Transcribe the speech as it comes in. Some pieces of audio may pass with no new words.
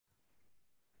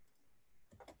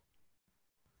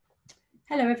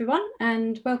Hello everyone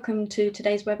and welcome to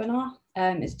today's webinar.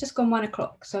 It's just gone 1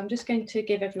 o'clock, so I'm just going to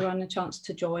give everyone a chance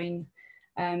to join.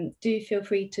 Do feel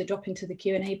free to drop into the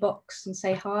Q&A box and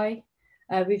say hi.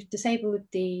 We've disabled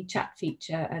the chat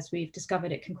feature as we've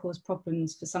discovered it can cause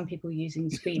problems for some people using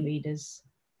screen readers.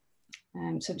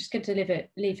 So I'm just going to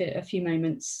leave it a few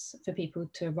moments for people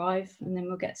to arrive and then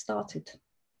we'll get started.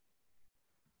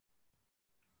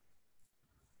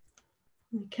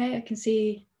 Okay, I can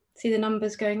see the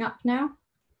numbers going up now.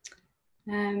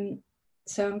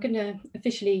 So I'm going to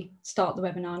officially start the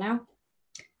webinar now.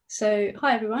 So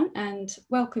hi everyone and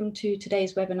welcome to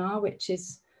today's webinar, which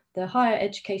is the Higher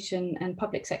Education and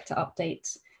Public Sector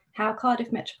Update, How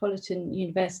Cardiff Metropolitan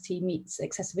University Meets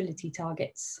Accessibility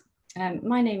Targets.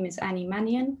 My name is Annie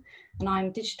Mannion and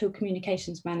I'm Digital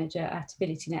Communications Manager at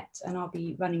AbilityNet, and I'll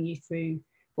be running you through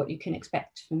what you can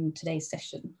expect from today's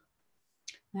session.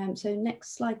 So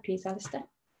next slide please, Alistair.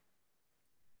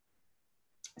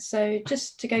 So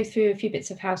just to go through a few bits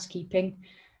of housekeeping,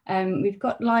 we've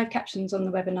got live captions on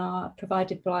the webinar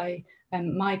provided by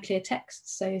MyClearText.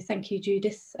 So thank you,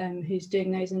 Judith, who's doing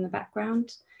those in the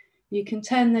background. You can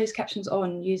turn those captions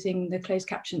on using the closed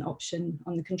caption option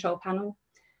on the control panel.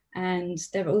 And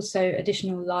there are also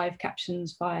additional live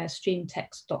captions via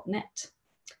streamtext.net.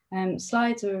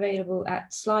 Slides are available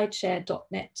at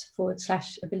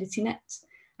slideshare.net/AbilityNet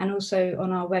and also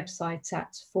on our website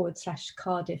at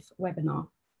 /Cardiff webinar.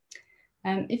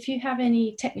 If you have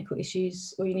any technical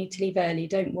issues or you need to leave early,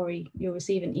 don't worry, you'll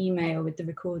receive an email with the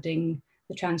recording,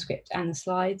 the transcript and the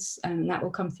slides, and that will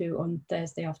come through on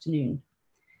Thursday afternoon.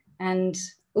 And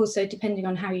also, depending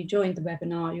on how you joined the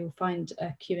webinar, you'll find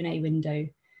a Q&A window.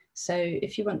 So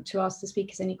if you want to ask the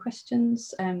speakers any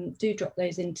questions, do drop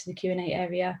those into the Q&A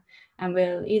area and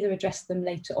we'll either address them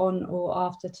later on or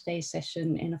after today's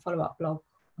session in a follow-up blog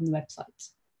on the website.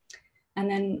 And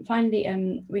then finally,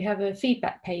 we have a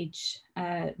feedback page,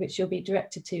 which you'll be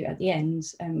directed to at the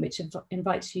end, which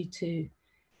invites you to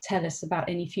tell us about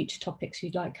any future topics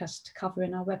you'd like us to cover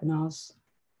in our webinars.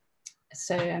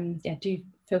 So yeah, do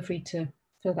feel free to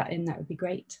fill that in, that would be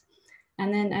great.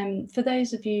 And then for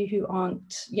those of you who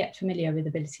aren't yet familiar with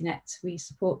AbilityNet, we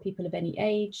support people of any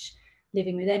age,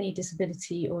 living with any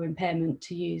disability or impairment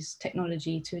to use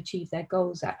technology to achieve their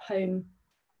goals at home,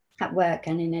 at work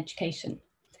and in education.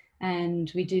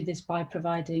 And we do this by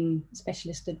providing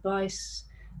specialist advice,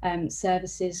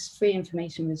 services, free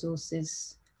information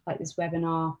resources like this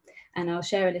webinar, and I'll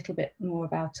share a little bit more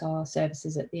about our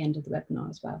services at the end of the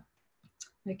webinar as well.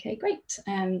 Okay, great.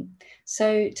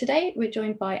 So today we're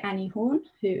joined by Annie Horn,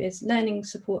 who is Learning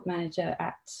Support Manager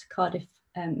at Cardiff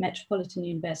Metropolitan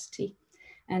University,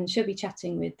 and she'll be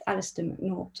chatting with Alistair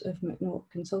McNaught of McNaught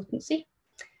Consultancy.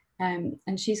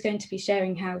 And she's going to be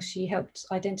sharing how she helped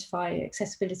identify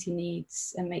accessibility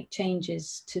needs and make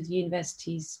changes to the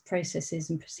university's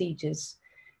processes and procedures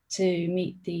to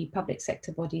meet the public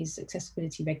sector body's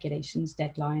accessibility regulations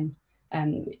deadline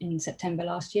in September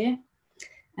last year.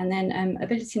 And then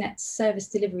AbilityNet's Service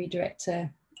Delivery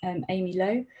Director, Amy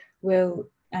Lowe, will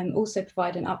also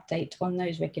provide an update on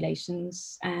those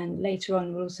regulations. And later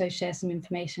on, we'll also share some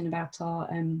information about our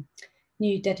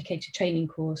new dedicated training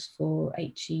course for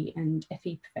HE and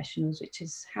FE professionals, which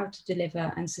is how to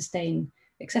deliver and sustain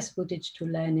accessible digital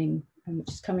learning, which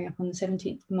is coming up on the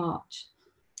 17th of March.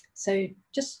 So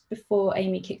just before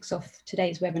Amy kicks off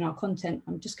today's webinar content,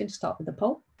 I'm just going to start with a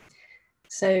poll.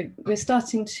 So we're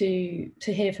starting to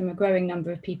hear from a growing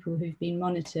number of people who've been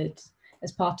monitored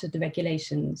as part of the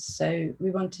regulations. So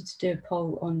we wanted to do a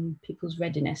poll on people's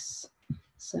readiness.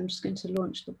 So I'm just going to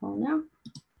launch the poll now.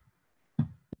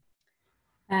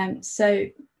 So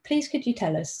please could you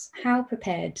tell us, how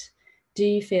prepared do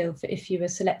you feel for if you were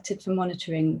selected for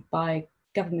monitoring by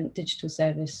Government Digital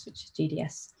Service, which is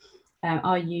GDS?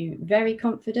 Are you very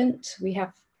confident? We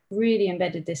have really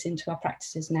embedded this into our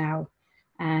practices now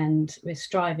and we're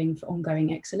striving for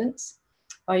ongoing excellence.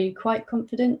 Are you quite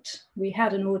confident? We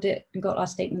had an audit and got our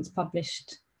statements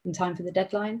published in time for the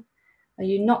deadline. Are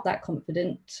you not that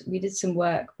confident? We did some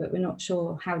work, but we're not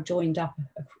sure how joined up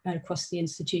across the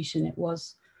institution it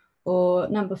was. Or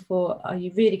number 4, are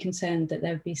you really concerned that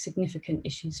there would be significant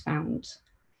issues found?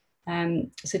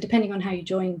 So depending on how you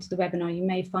joined the webinar, you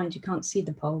may find you can't see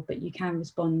the poll, but you can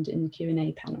respond in the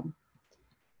Q&A panel.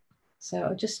 So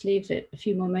I'll just leave it a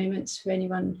few more moments for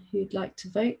anyone who'd like to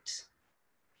vote.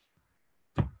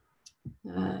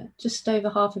 Just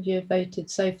over half of you have voted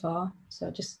so far, so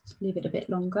I'll just leave it a bit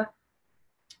longer.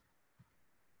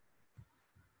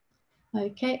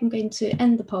 Okay, I'm going to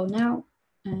end the poll now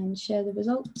and share the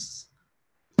results.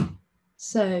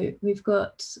 So we've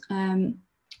got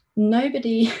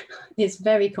nobody is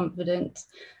very confident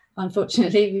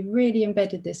unfortunately, we've really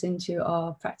embedded this into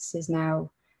our practices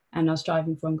now and are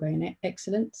striving for ongoing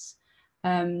excellence.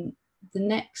 The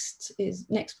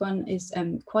next one is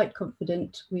quite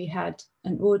confident. We had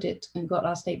an audit and got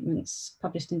our statements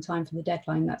published in time for the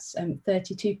deadline. That's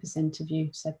 32% of you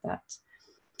said that.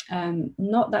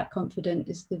 Not that confident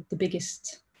is the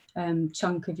biggest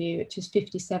chunk of you, which is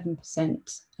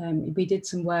 57%. We did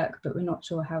some work, but we're not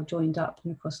sure how joined up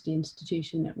and across the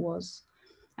institution it was.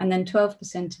 And then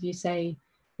 12% of you say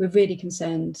we're really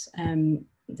concerned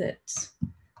that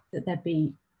there'd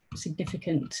be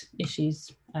significant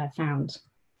issues found.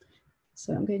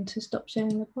 So I'm going to stop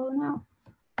sharing the poll now.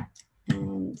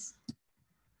 And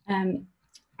I'm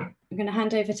going to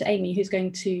hand over to Amy, who's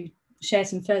going to share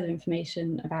some further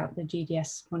information about the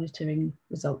GDS monitoring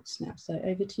results now. So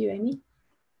over to you, Amy.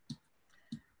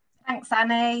 Thanks,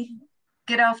 Annie.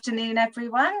 Good afternoon,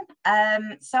 everyone.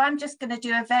 So I'm just going to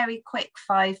do a very quick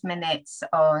 5 minutes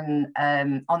on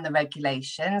the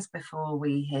regulations before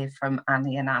we hear from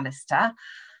Annie and Alistair.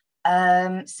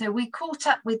 So we caught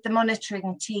up with the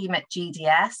monitoring team at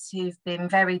GDS, who've been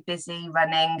very busy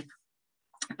running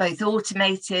both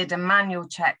automated and manual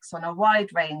checks on a wide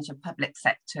range of public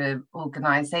sector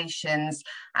organisations.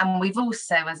 And we've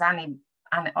also, as Annie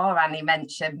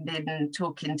mentioned, been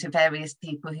talking to various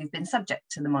people who've been subject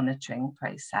to the monitoring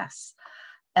process.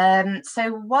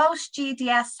 So whilst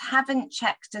GDS haven't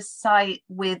checked a site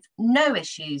with no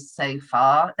issues so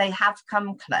far, they have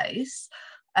come close.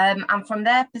 And from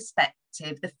their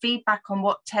perspective, the feedback on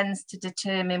what tends to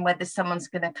determine whether someone's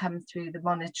going to come through the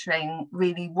monitoring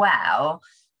really well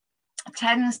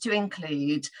tends to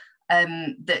include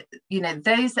that, you know,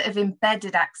 those that have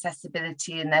embedded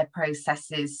accessibility in their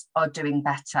processes are doing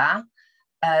better.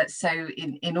 So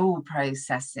in all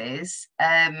processes,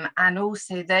 and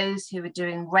also those who are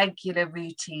doing regular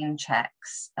routine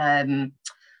checks.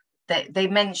 They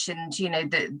mentioned, you know,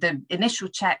 the initial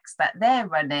checks that they're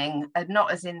running are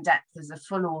not as in-depth as a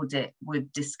full audit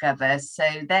would discover. So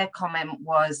their comment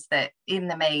was that in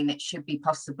the main, it should be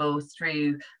possible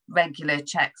through regular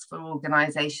checks for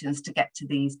organisations to get to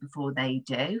these before they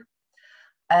do.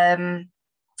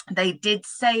 They did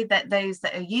say that those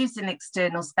that are using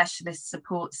external specialist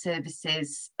support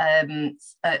services are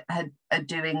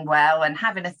doing well, and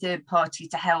having a third party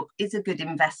to help is a good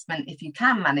investment if you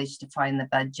can manage to find the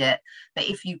budget. But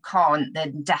if you can't,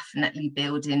 then definitely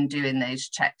build in doing those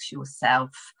checks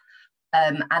yourself.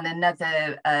 And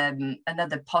another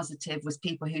positive was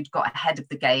people who'd got ahead of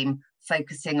the game,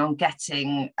 focusing on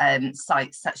getting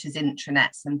sites such as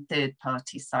intranets and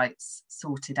third-party sites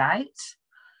sorted out.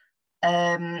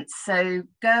 So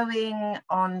going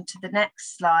on to the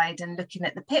next slide and looking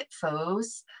at the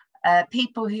pitfalls,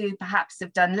 people who perhaps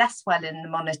have done less well in the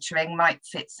monitoring might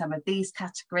fit some of these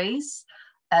categories.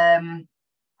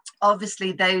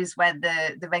 Obviously, those where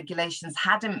the regulations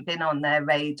hadn't been on their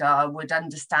radar would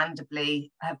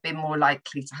understandably have been more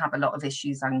likely to have a lot of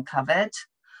issues uncovered.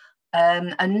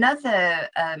 Another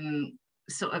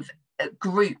sort of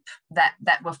group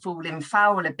that were falling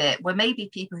foul a bit were maybe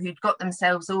people who'd got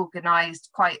themselves organised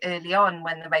quite early on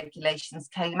when the regulations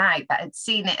came out, but had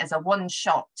seen it as a one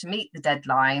shot to meet the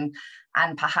deadline,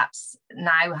 and perhaps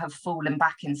now have fallen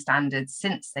back in standards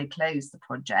since they closed the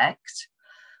project.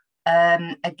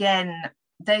 Again,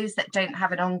 those that don't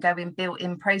have an ongoing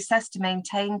built-in process to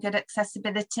maintain good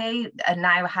accessibility are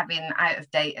now having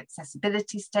out-of-date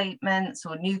accessibility statements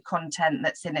or new content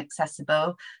that's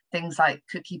inaccessible, things like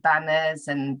cookie banners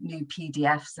and new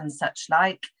PDFs and such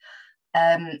like.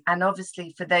 And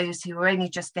obviously for those who are only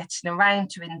just getting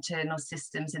around to internal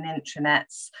systems and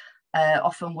intranets,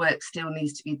 often work still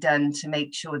needs to be done to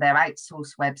make sure their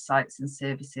outsourced websites and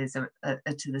services are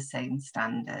to the same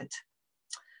standard.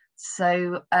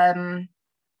 So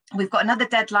we've got another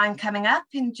deadline coming up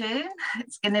in June.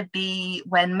 It's going to be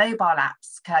when mobile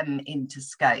apps come into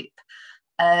scope.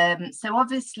 So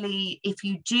obviously, if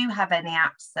you do have any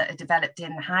apps that are developed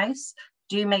in-house,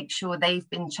 do make sure they've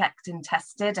been checked and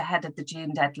tested ahead of the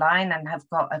June deadline and have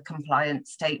got a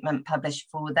compliance statement published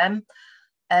for them.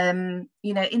 You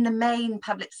know, in the main,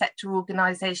 public sector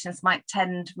organisations might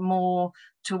tend more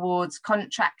towards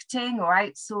contracting or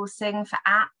outsourcing for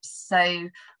apps. So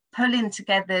pulling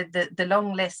together the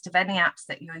long list of any apps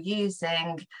that you're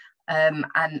using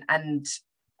and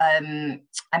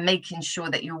making sure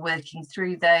that you're working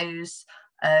through those.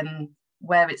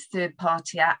 Where it's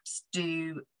third-party apps,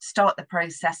 do start the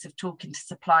process of talking to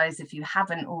suppliers if you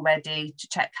haven't already, to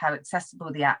check how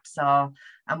accessible the apps are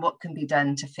and what can be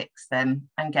done to fix them,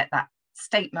 and get that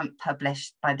statement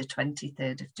published by the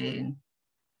 23rd of June.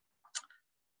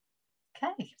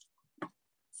 Okay,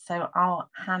 So I'll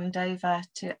hand over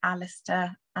to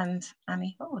Alistair and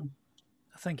Annie Horn.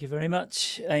 Thank you very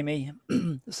much, Amy.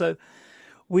 So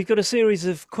we've got a series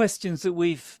of questions that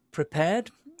we've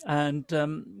prepared, and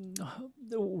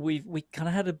we kind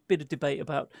of had a bit of debate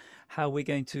about how we're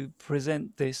going to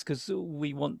present this, because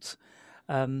we want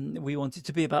it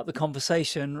to be about the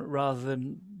conversation rather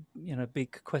than, you know,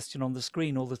 big question on the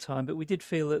screen all the time. But we did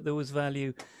feel that there was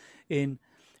value in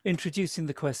introducing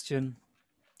the question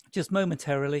just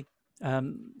momentarily,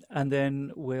 and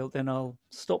then I'll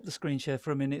stop the screen share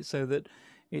for a minute so that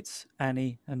it's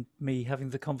Annie and me having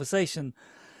the conversation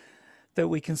that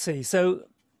we can see. So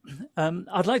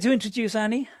I'd like to introduce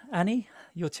Annie. Annie,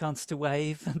 your chance to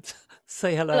wave and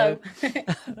say hello.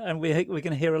 And we're going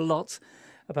to hear a lot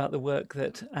about the work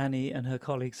that Annie and her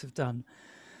colleagues have done.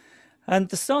 And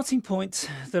the starting point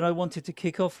that I wanted to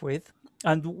kick off with,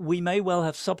 and we may well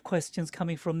have sub-questions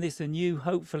coming from this, and you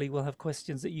hopefully will have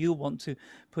questions that you want to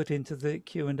put into the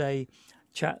Q&A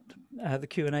chat, the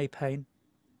Q&A pane.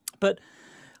 But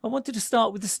I wanted to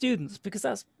start with the students, because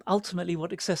that's ultimately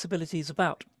what accessibility is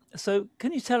about. So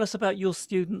can you tell us about your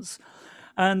students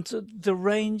and the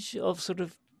range of sort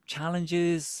of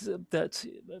challenges that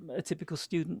a typical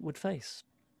student would face?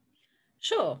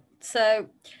 Sure. So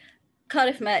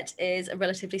Cardiff Met is a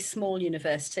relatively small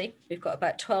university. We've got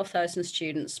about 12,000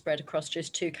 students spread across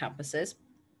just 2 campuses.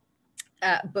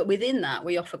 But within that,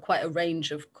 we offer quite a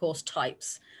range of course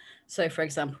types. So, for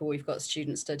example, we've got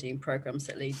students studying programs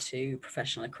that lead to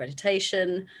professional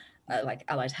accreditation, like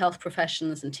allied health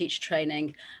professions and teacher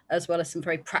training, as well as some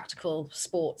very practical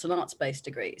sports and arts-based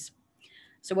degrees.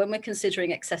 So when we're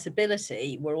considering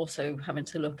accessibility, we're also having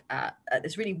to look at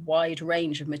this really wide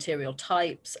range of material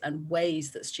types and ways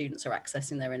that students are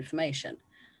accessing their information.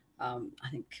 I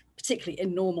think particularly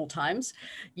in normal times,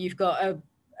 you've got a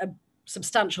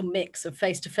substantial mix of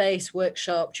face-to-face,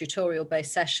 workshop,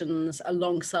 tutorial-based sessions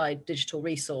alongside digital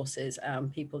resources,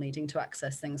 people needing to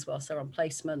access things whilst they're on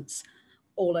placements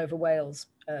all over Wales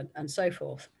and so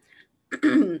forth.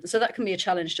 So that can be a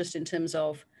challenge just in terms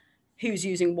of who's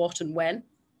using what and when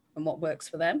and what works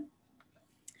for them.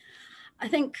 I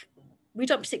think we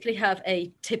don't particularly have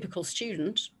a typical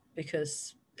student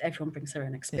because everyone brings their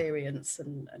own experience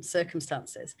and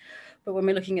circumstances. But when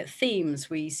we're looking at themes,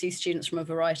 we see students from a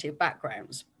variety of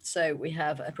backgrounds. So we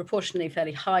have a proportionally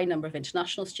fairly high number of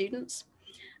international students,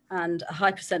 and a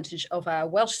high percentage of our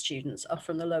Welsh students are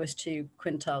from the lowest 2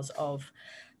 quintiles of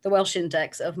the Welsh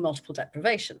Index of Multiple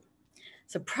Deprivation.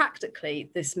 So practically,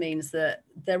 this means that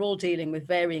they're all dealing with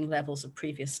varying levels of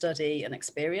previous study and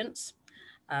experience.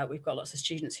 We've got lots of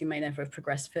students who may never have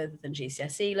progressed further than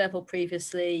GCSE level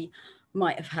previously,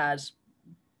 might have had,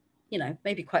 you know,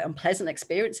 maybe quite unpleasant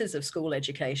experiences of school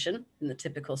education in the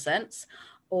typical sense,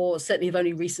 or certainly have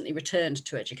only recently returned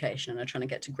to education and are trying to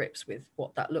get to grips with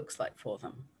what that looks like for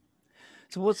them.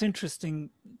 So what's interesting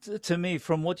to me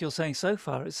from what you're saying so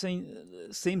far, it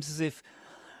seems as if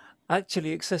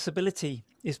actually accessibility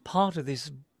is part of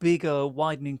this bigger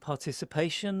widening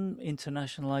participation,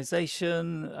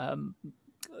 internationalization,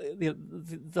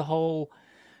 the whole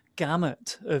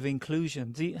gamut of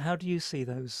inclusion. How do you see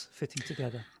those fitting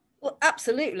together? Well,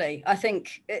 absolutely. I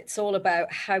think it's all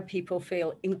about how people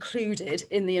feel included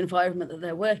in the environment that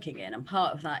they're working in. And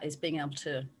part of that is being able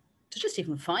to just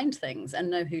even find things and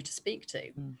know who to speak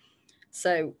to.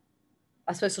 So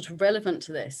I suppose sort of relevant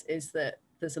to this is that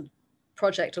there's a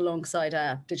project alongside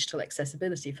our digital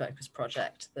accessibility focus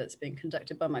project that's being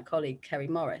conducted by my colleague, Kerry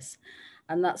Morris.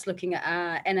 And that's looking at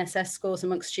our NSS scores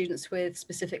amongst students with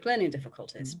specific learning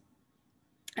difficulties.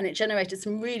 And it generated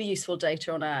some really useful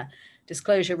data on our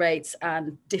disclosure rates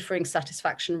and differing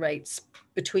satisfaction rates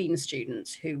between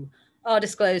students who are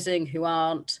disclosing, who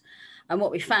aren't. And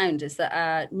what we found is that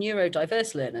our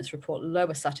neurodiverse learners report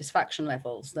lower satisfaction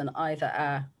levels than either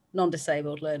our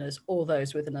non-disabled learners or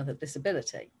those with another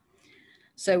disability.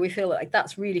 So we feel like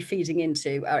that's really feeding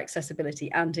into our accessibility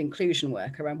and inclusion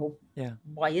work around, well,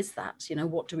 why is that? You know,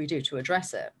 what do we do to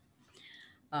address it?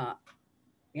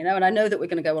 You know, and I know that we're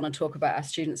going to go on and talk about our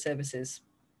student services,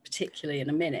 particularly in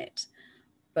a minute,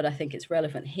 but I think it's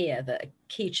relevant here that a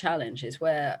key challenge is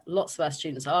where lots of our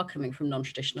students are coming from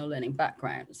non-traditional learning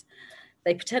backgrounds.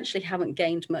 They potentially haven't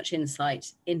gained much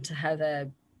insight into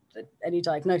how any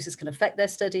diagnosis can affect their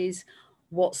studies,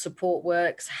 what support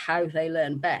works, how they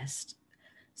learn best.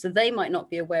 So they might not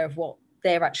be aware of what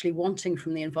they're actually wanting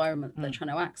from the environment they're trying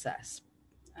to access.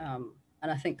 And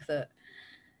I think that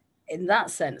in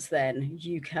that sense, then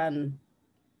you can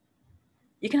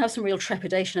you can have some real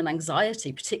trepidation and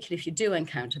anxiety, particularly if you do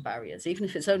encounter barriers. Even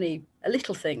if it's only a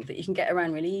little thing that you can get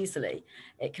around really easily,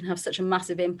 it can have such a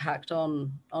massive impact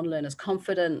on learners'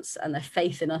 confidence and their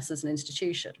faith in us as an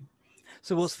institution.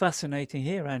 So what's fascinating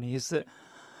here, Annie, is that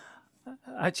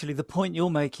actually the point you're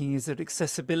making is that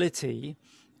accessibility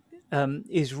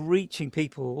is reaching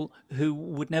people who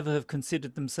would never have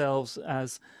considered themselves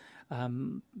as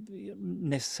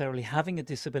necessarily having a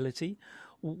disability,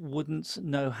 wouldn't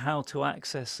know how to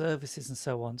access services and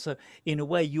so on. So in a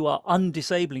way, you are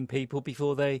undisabling people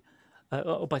before they,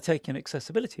 or by taking an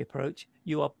accessibility approach,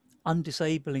 you are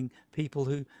undisabling people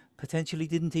who potentially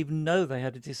didn't even know they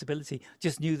had a disability,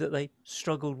 just knew that they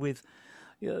struggled with,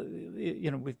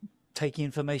 with taking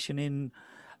information in,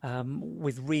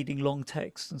 with reading long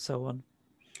text and so on.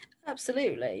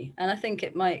 Absolutely. And I think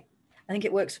it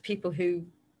works for people who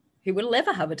will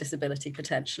never have a disability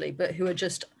potentially, but who are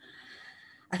just,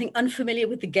 I think, unfamiliar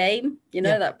with the game,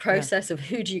 that process of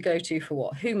who do you go to for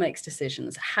what, who makes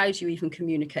decisions, how do you even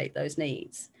communicate those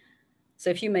needs? So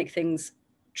if you make things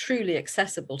truly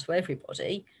accessible to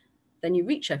everybody, then you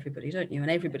reach everybody, don't you? And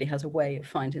everybody has a way of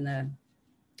finding their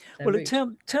well,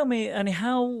 route. Tell me, Annie,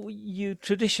 how you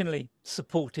traditionally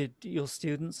supported your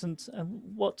students and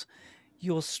what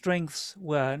your strengths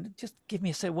were. And just give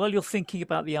me a sec. While you're thinking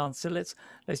about the answer, let's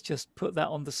just put that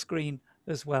on the screen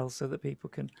as well so that people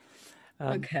can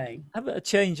have a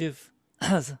change of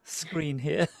screen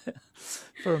here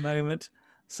for a moment.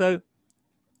 So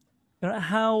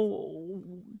how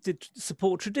did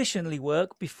support traditionally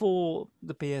work before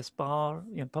the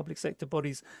PSBAR, public sector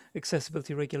bodies,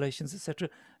 accessibility regulations, etc.,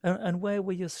 and where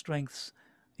were your strengths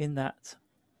in that?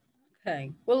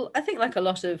 Okay, well, I think like a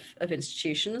lot of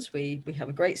institutions, we have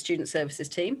a great student services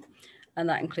team, and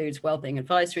that includes wellbeing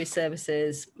advisory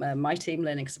services, my team,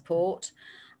 learning support,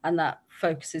 and that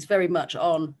focuses very much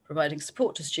on providing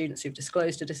support to students who've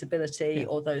disclosed a disability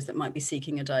or those that might be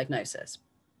seeking a diagnosis.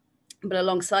 But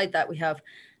alongside that, we have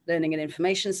learning and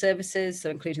information services,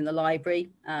 so including the library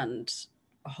and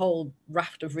a whole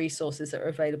raft of resources that are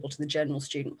available to the general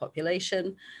student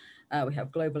population. We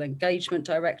have Global Engagement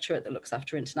Directorate that looks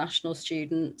after international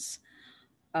students.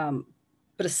 But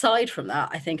aside from that,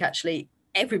 I think actually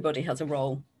everybody has a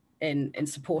role in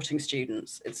supporting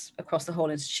students. It's across the whole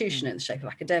institution in the shape of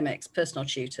academics, personal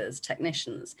tutors,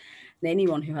 technicians, and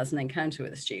anyone who has an encounter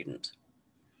with a student.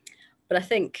 But I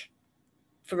think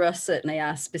for us, certainly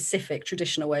our specific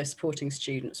traditional way of supporting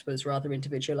students was rather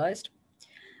individualized.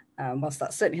 Whilst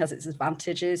that certainly has its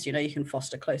advantages, you can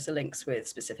foster closer links with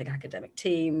specific academic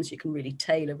teams, you can really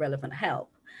tailor relevant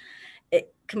help.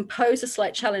 It can pose a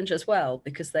slight challenge as well,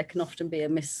 because there can often be a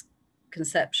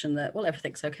misconception that, well,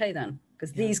 everything's okay then,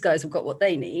 because these guys have got what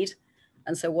they need.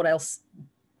 And so what else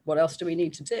do we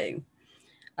need to do?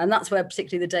 And that's where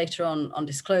particularly the data on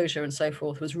disclosure and so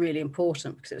forth was really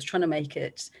important, because it was trying to make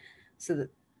it so that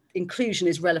inclusion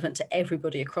is relevant to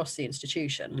everybody across the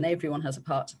institution and everyone has a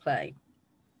part to play.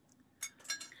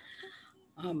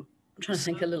 I'm trying to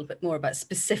think a little bit more about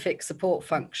specific support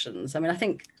functions. I mean, I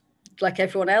think like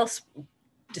everyone else,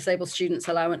 disabled students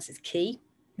allowance is key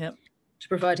to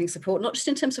providing support, not just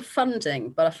in terms of funding,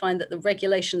 but I find that the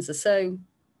regulations are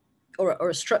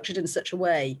are structured in such a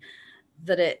way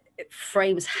that it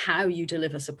frames how you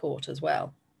deliver support as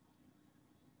well.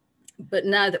 But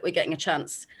now that we're getting a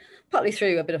chance, partly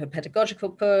through a bit of a pedagogical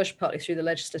push, partly through the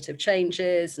legislative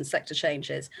changes and sector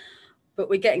changes, but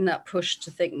we're getting that push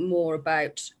to think more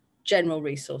about general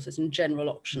resources and general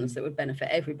options that would benefit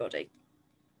everybody.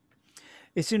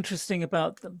 It's interesting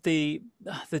about the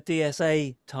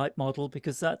DSA type model,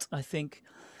 because that, I think,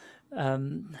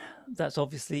 that's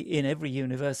obviously in every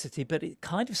university, but it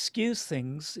kind of skews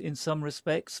things in some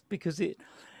respects, because it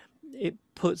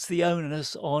puts the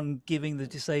onus on giving the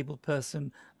disabled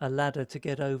person a ladder to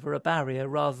get over a barrier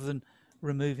rather than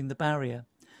removing the barrier.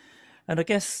 And I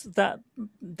guess that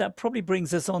probably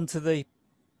brings us on to the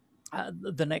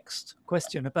next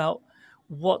question about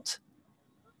what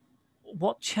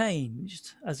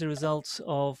changed as a result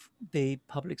of the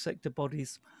public sector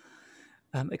bodies'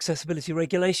 accessibility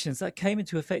regulations that came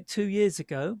into effect 2 years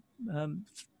ago,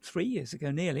 3 years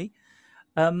ago nearly.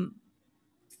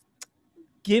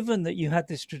 Given that you had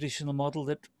this traditional model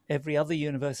that every other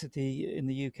university in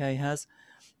the UK has,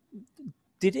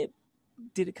 did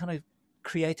it kind of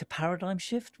create a paradigm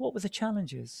shift? What were the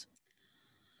challenges?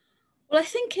 Well, I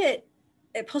think it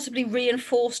possibly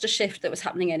reinforced a shift that was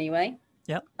happening anyway.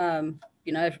 Yeah.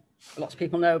 Lots of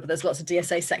people know, but there's lots of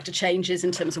DSA sector changes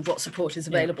in terms of what support is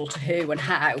available to who and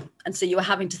how. And so you were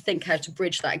having to think how to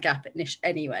bridge that gap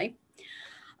anyway.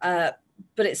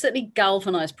 But it certainly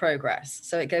galvanized progress.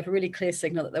 So it gave a really clear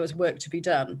signal that there was work to be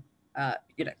done.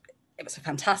 it was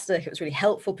fantastic. It was a really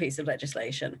helpful piece of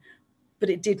legislation, but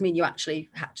it did mean you actually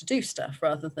had to do stuff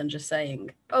rather than just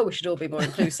saying, oh, we should all be more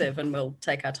inclusive and we'll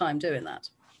take our time doing that.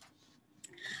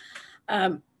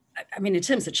 I mean, in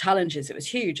terms of challenges, it was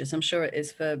huge, as I'm sure it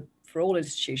is for all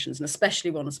institutions, and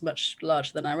especially ones much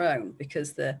larger than our own,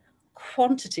 because the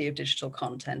quantity of digital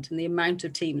content and the amount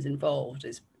of teams involved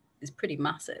is pretty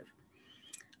massive.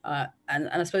 And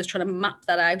I suppose trying to map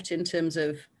that out in terms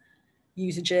of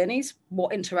user journeys,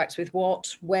 what interacts with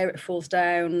what, where it falls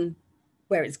down,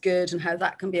 where it's good, and how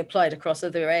that can be applied across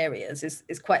other areas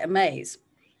is quite a maze.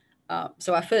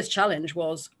 So our first challenge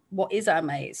was, what is our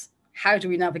maze? How do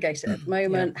we navigate it at the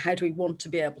moment? How do we want to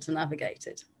be able to navigate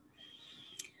it?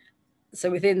 So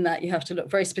within that, you have to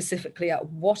look very specifically at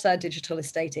what our digital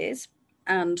estate is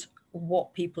and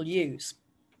what people use.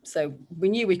 So we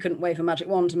knew we couldn't wave a magic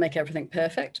wand to make everything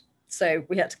perfect. So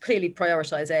we had to clearly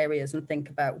prioritize areas and think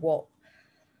about what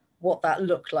that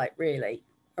looked like really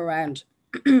around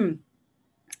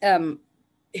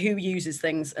who uses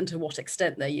things and to what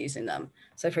extent they're using them.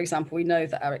 So for example, we know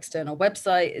that our external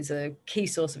website is a key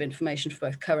source of information for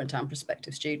both current and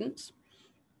prospective students.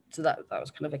 So that was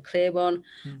kind of a clear one.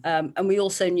 And we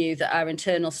also knew that our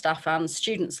internal staff and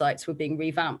student sites were being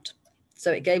revamped.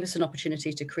 So it gave us an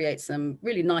opportunity to create some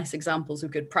really nice examples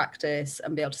of good practice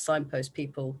and be able to signpost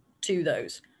people to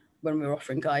those when we were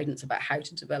offering guidance about how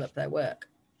to develop their work.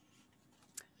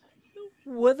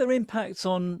 Were there impacts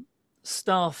on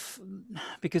staff?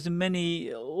 Because in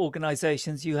many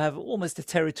organisations you have almost a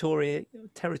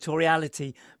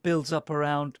territoriality builds up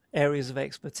around areas of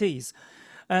expertise.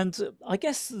 And I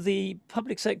guess the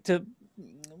public sector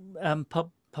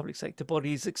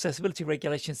bodies, accessibility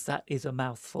regulations, that is a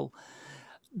mouthful.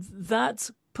 That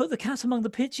put the cat among the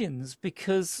pigeons,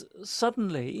 because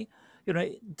suddenly,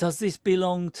 does this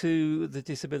belong to the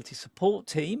disability support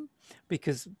team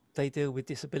because they deal with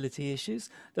disability issues?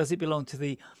 Does it belong to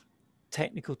the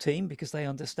technical team because they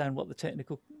understand what the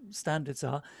technical standards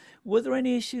are? Were there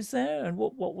any issues there, and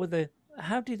what were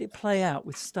how did it play out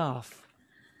with staff?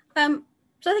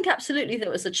 So I think absolutely there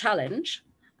was a challenge,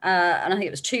 and I think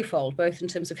it was twofold, both in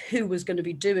terms of who was going to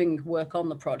be doing work on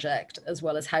the project as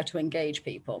well as how to engage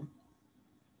people.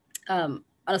 And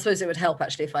I suppose it would help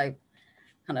actually if I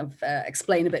kind of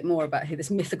explain a bit more about who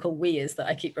this mythical we is that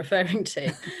I keep referring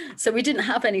to. So we didn't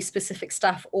have any specific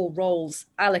staff or roles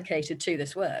allocated to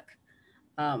this work.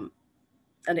 And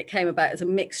it came about as a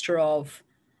mixture of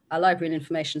our Library and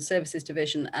Information Services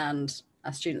Division and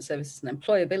our Student Services and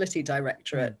Employability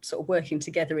Directorate sort of working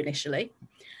together initially,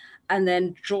 and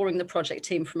then drawing the project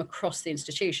team from across the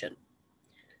institution.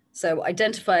 So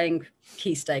identifying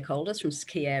key stakeholders from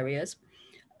key areas,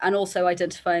 and also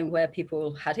identifying where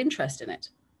people had interest in it.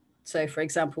 So for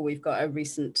example, we've got a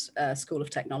recent School of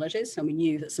Technologies, and we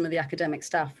knew that some of the academic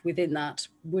staff within that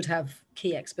would have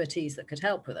key expertise that could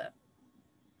help with it.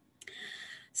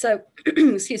 So,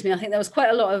 excuse me, I think there was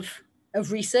quite a lot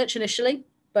of research initially,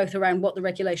 both around what the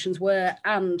regulations were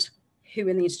and who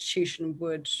in the institution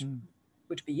would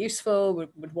be useful,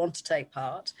 would want to take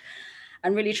part,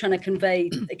 and really trying to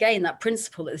convey, again, that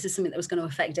principle that this is something that was going to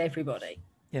affect everybody.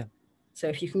 Yeah. So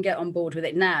if you can get on board with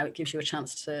it now, it gives you a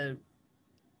chance to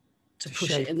push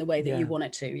shape it in the way that you want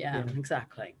it to. Yeah,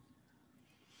 exactly.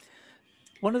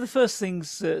 One of the first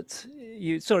things that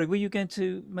sorry, were you going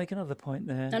to make another point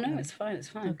there? No, it's fine. It's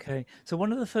fine. Okay. So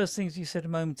one of the first things you said a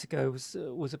moment ago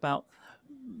was about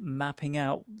mapping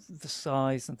out the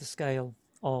size and the scale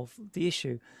of the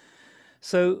issue.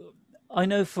 So I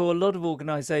know for a lot of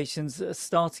organisations, a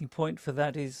starting point for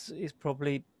that is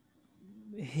probably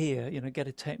here. Get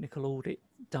a technical audit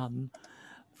done,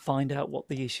 find out what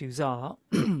the issues are,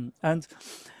 and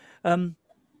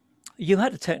you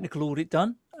had a technical audit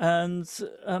done. And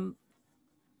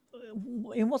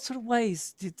in what sort of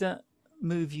ways did that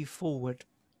move you forward?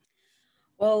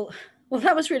 Well,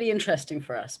 that was really interesting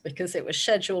for us because it was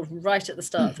scheduled right at the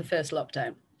start of the first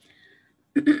lockdown.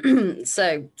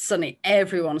 So suddenly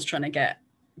everyone's trying to get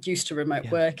used to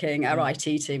remote working. Our IT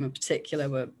team in particular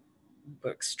were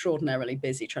extraordinarily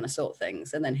busy trying to sort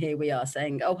things. And then here we are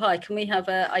saying, oh, hi, can we have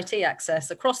IT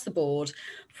access across the board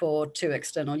for 2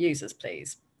 external users,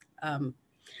 please?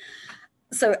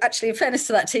 So actually, in fairness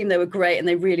to that team, they were great and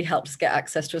they really helped us get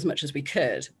access to as much as we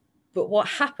could. But what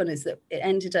happened is that it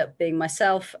ended up being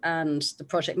myself and the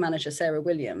project manager, Sarah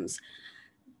Williams,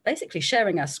 basically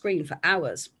sharing our screen for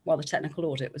hours while the technical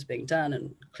audit was being done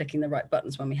and clicking the right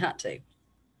buttons when we had to.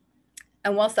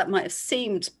 And whilst that might have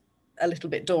seemed a little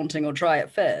bit daunting or dry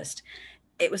at first,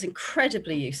 it was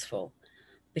incredibly useful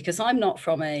because I'm not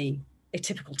from a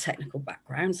typical technical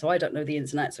background, so I don't know the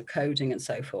ins and outs of coding and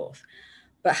so forth.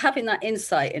 But having that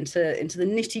insight into the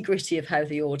nitty gritty of how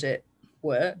the audit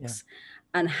works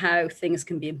and how things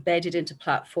can be embedded into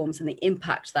platforms and the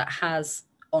impact that has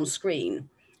on screen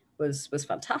was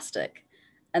fantastic.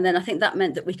 And then I think that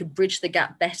meant that we could bridge the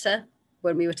gap better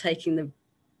when we were taking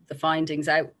the findings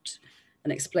out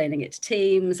and explaining it to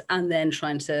teams and then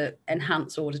trying to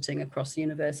enhance auditing across the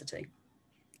university.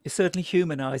 It certainly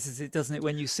humanizes it, doesn't it?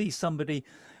 When you see somebody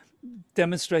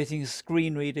demonstrating a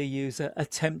screen reader user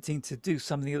attempting to do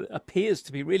something that appears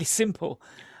to be really simple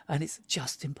and it's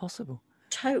just impossible.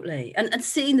 Totally. And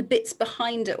seeing the bits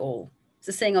behind it all.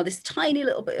 So saying, oh, this tiny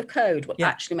little bit of code will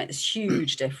actually make this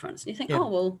huge difference. And you think, oh,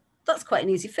 well, that's quite an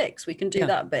easy fix. We can do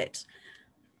that bit.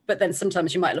 But then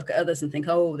sometimes you might look at others and think,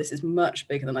 oh, this is much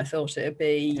bigger than I thought it would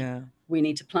be. Yeah. We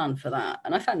need to plan for that.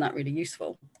 And I found that really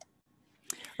useful.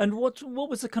 And what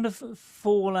was the kind of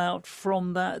fallout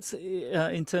from that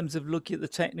in terms of looking at the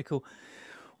technical?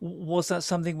 Was that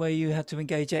something where you had to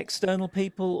engage external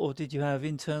people, or did you have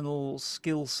internal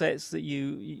skill sets that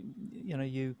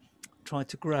you tried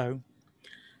to grow?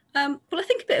 Well, I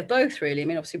think a bit of both, really. I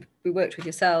mean, obviously, we worked with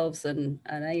yourselves and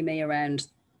Amy around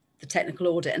the technical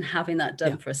audit and having that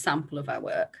done for a sample of our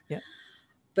work. Yeah.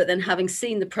 But then having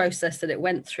seen the process that it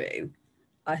went through,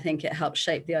 I think it helped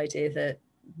shape the idea that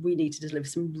we need to deliver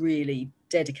some really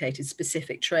dedicated,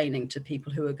 specific training to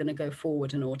people who are going to go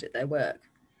forward and audit their work.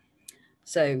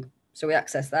 So we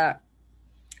accessed that,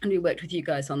 and we worked with you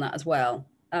guys on that as well.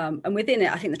 And within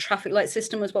it, I think the traffic light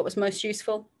system was what was most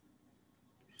useful.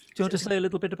 Do you want to say a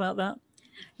little bit about that?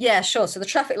 Yeah, sure. So the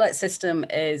traffic light system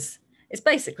is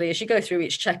basically, as you go through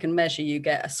each check and measure, you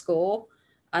get a score,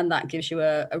 and that gives you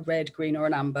a red, green, or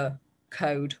an amber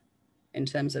code in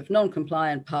terms of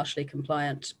non-compliant, partially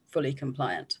compliant, fully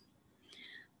compliant.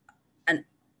 And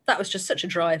that was just such a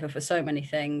driver for so many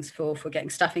things, for getting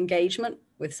staff engagement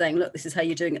with saying, look, this is how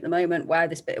you're doing at the moment. Wow,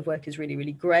 this bit of work is really,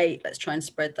 really great. Let's try and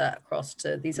spread that across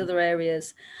to these other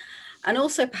areas. And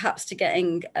also perhaps to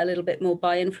getting a little bit more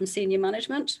buy-in from senior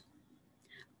management,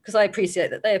 because I appreciate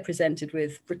that they are presented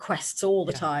with requests all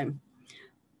the time.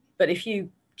 But if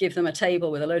you give them a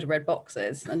table with a load of red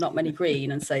boxes and not many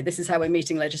green and say, this is how we're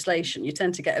meeting legislation, you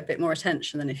tend to get a bit more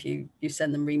attention than if you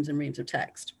send them reams and reams of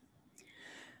text.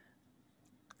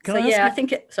 I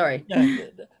think it, sorry. Yeah,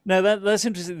 no, that's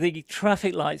interesting. The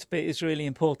traffic lights bit is really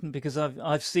important because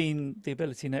I've seen the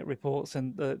AbilityNet reports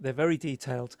and they're very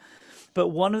detailed. But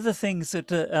one of the things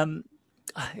that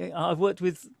I've worked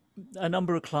with a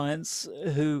number of clients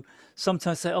who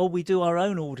sometimes say, oh, we do our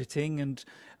own auditing, and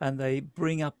they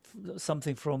bring up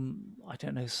something from, I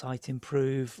don't know, Site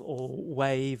Improve or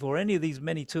Wave or any of these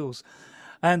many tools.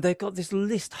 And they've got this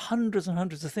list, hundreds and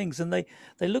hundreds of things, and they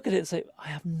look at it and say, I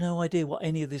have no idea what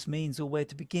any of this means or where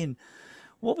to begin.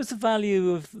 What was the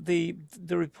value of the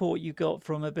report you got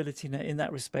from AbilityNet in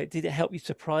that respect? Did it help you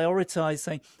to prioritize,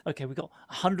 saying, okay, we've got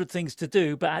 100 things to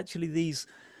do, but actually these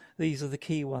are the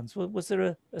key ones? Was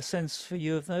there a sense for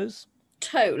you of those?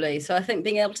 Totally. So I think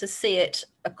being able to see it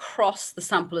across the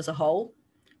sample as a whole,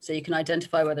 so you can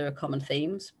identify where there are common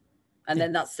themes, and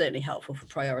then that's certainly helpful for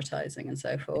prioritizing and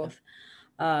so forth.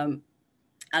 And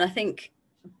I think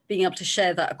being able to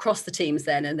share that across the teams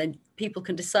then, and then people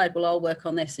can decide, well, I'll work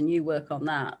on this and you work on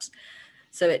that.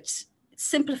 So it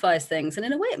simplifies things, and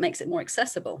in a way it makes it more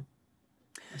accessible,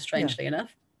 strangely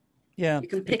enough. Yeah. You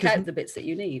can pick out the bits that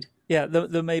you need. Yeah,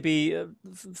 there may be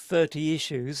 30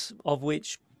 issues, of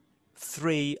which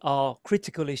 3 are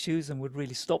critical issues and would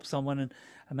really stop someone, and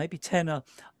maybe 10 are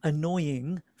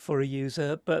annoying for a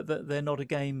user, but they're not a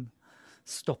game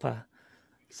stopper.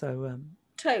 So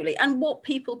totally. And what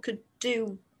people could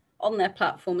do on their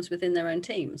platforms within their own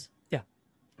teams. Yeah.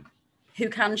 Who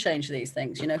can change these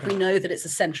things? You know, if we know that it's a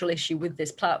central issue with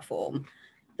this platform,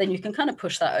 then you can kind of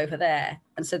push that over there.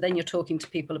 And so then you're talking to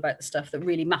people about the stuff that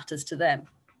really matters to them.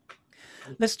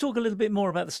 Let's talk a little bit more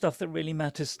about the stuff that really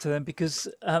matters to them, because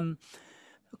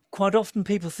quite often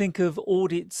people think of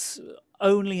audits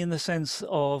only in the sense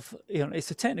of, you know, it's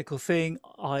a technical thing.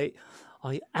 I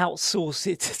outsource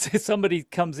it to somebody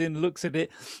comes in, looks at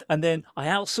it, and then I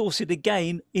outsource it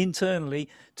again internally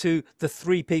to the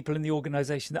 3 people in the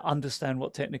organization that understand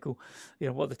what technical, you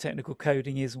know, what the technical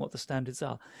coding is and what the standards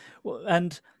are.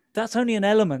 And that's only an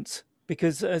element,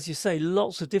 because as you say,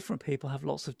 lots of different people have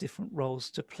lots of different roles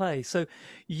to play. So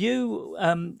you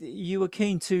were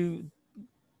keen to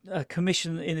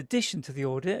commission, in addition to the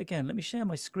audit, again, let me share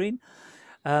my screen,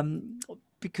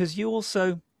 because you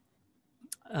also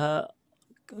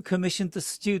commissioned the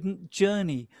student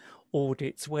journey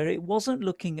audits, where it wasn't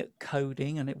looking at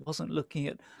coding and it wasn't looking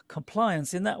at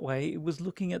compliance in that way. It was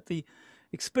looking at the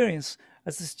experience.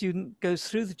 as the student goes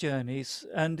through the journeys.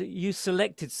 And you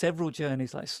selected several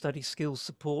journeys, like study skills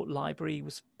support, library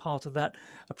was part of that,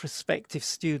 a prospective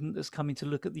student that's coming to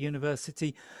look at the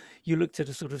university. You looked at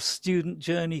a sort of student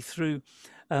journey through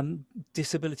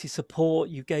disability support.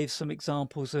 You gave some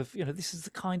examples of, this is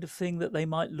the kind of thing that they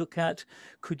might look at.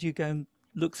 Could you go and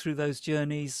look through those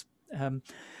journeys? And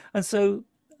so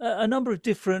a number of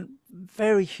different,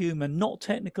 very human, not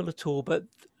technical at all, but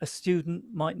a student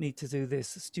might need to do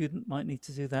this, a student might need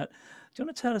to do that. Do you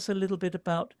want to tell us a little bit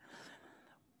about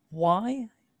why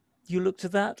you looked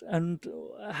at that and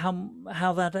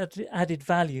how that added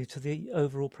value to the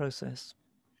overall process?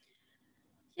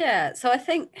 Yeah, so I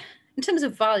think in terms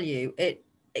of value, it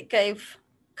gave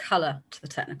colour to the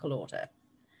technical audit.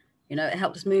 It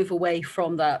helped us move away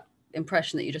from that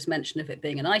impression that you just mentioned of it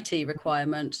being an IT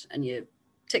requirement and you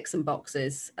tick some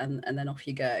boxes and then off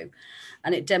you go.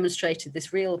 And it demonstrated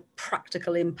this real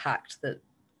practical impact that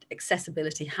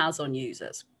accessibility has on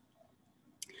users.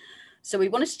 So we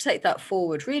wanted to take that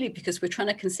forward really because we're trying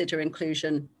to consider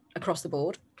inclusion across the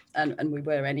board. And we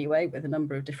were anyway, with a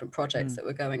number of different projects that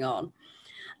were going on.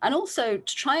 And also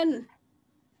to try and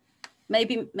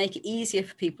maybe make it easier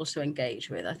for people to engage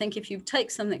with. I think if you take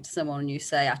something to someone and you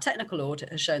say, our technical audit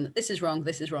has shown that this is wrong,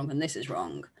 and this is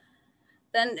wrong,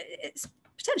 then it's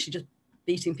potentially just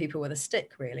beating people with a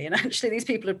stick, really. And actually, these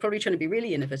people are probably trying to be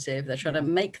really innovative. They're trying to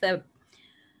make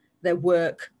their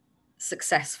work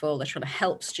successful. They're trying to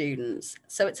help students.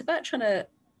 So it's about trying to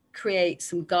create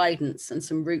some guidance and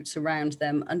some routes around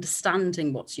them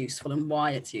understanding what's useful and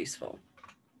why it's useful.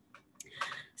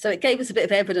 So it gave us a bit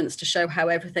of evidence to show how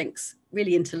everything's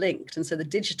really interlinked. And so the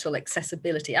digital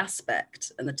accessibility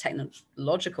aspect and the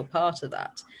technological part of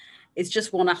that is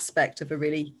just one aspect of a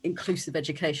really inclusive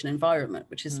education environment,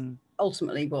 which is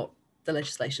ultimately what the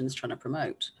legislation is trying to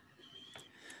promote.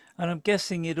 And I'm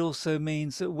guessing it also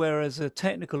means that whereas a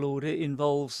technical audit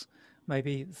involves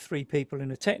maybe 3 people in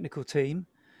a technical team,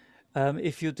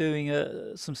 if you're doing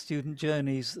some student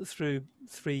journeys through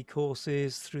 3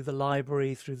 courses, through the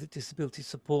library, through the disability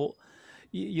support,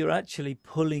 you're actually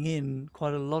pulling in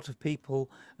quite a lot of people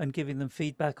and giving them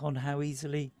feedback on how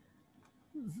easily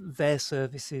their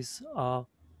services are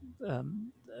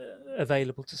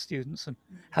available to students and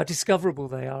how discoverable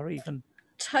they are even.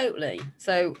 Totally.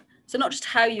 So not just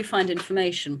how you find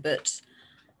information, but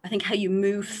I think how you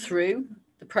move through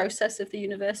the process of the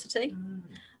university.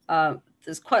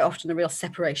 There's quite often a real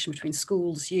separation between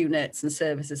schools, units and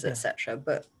services, etc.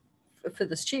 But for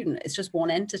the student, it's just one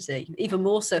entity, even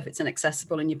more so if it's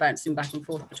inaccessible and you're bouncing back and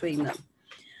forth between them.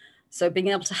 So being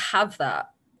able to have that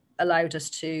allowed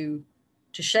us to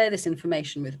share this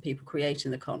information with the people creating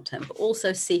the content, but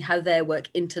also see how their work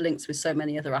interlinks with so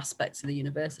many other aspects of the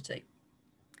university.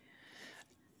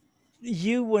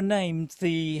 You were named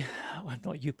well,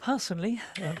 not you personally,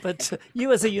 but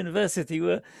you as a university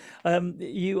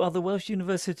you are the Welsh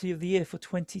University of the Year for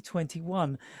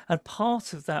 2021. And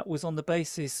part of that was on the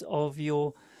basis of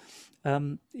your,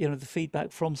 the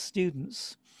feedback from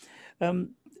students.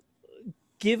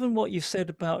 Given what you've said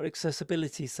about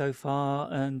accessibility so far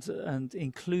and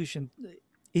inclusion,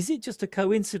 is it just a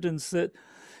coincidence that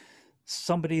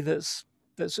somebody that's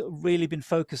really been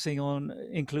focusing on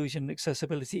inclusion and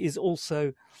accessibility is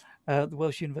also the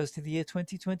Welsh University of the Year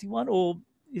 2021, or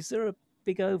is there a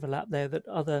big overlap there that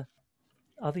other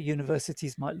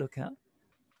universities might look at?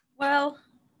 Well,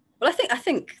 I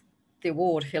think the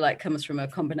award, if you like, comes from a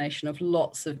combination of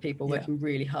lots of people working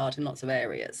really hard in lots of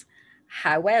areas.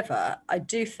 However, I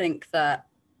do think that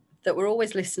we're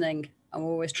always listening and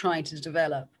we're always trying to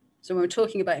develop. So when we're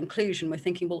talking about inclusion, we're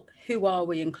thinking, well, who are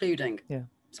we including? Yeah.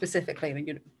 Specifically, I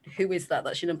mean, who is that?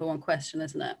 That's your number one question,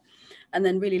 isn't it? And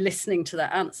then really listening to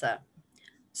that answer.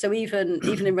 So even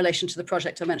in relation to the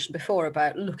project I mentioned before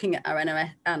about looking at our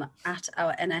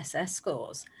NSS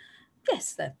scores,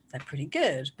 yes, they're pretty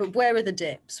good, but where are the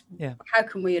dips? Yeah. How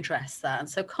can we address that? And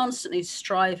so constantly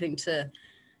striving to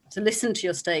listen to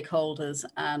your stakeholders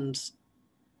and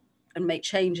make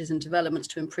changes and developments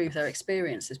to improve their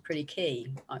experience is pretty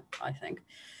key, I think.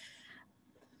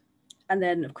 And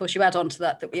then, of course, you add on to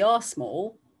that we are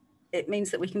small. It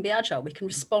means that we can be agile. We can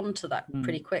respond to that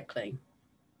pretty quickly.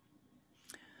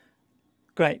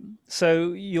 Great.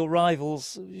 So your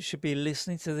rivals should be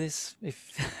listening to this.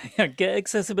 If get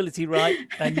accessibility right,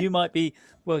 and you might be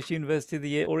Welsh University of the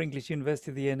Year or English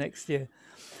University of the Year next year.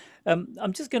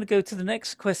 I'm just going to go to the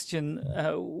next question,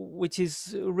 which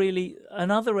is really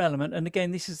another element. And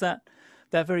again, this is that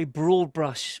very broad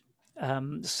brush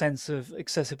sense of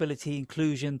accessibility,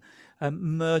 inclusion,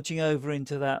 merging over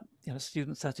into that,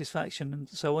 student satisfaction and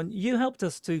so on. You helped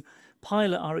us to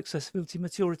pilot our accessibility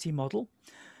maturity model.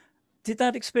 Did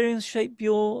that experience shape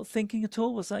your thinking at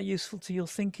all? Was that useful to your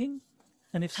thinking?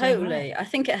 And if so, Totally. I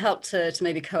think it helped to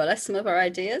maybe coalesce some of our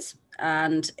ideas,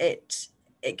 and it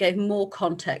gave more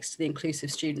context to the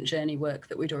inclusive student journey work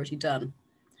that we'd already done.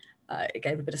 It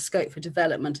gave a bit of scope for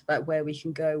development about where we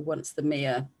can go once the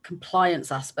mere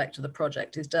compliance aspect of the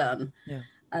project is done. Yeah.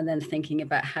 And then thinking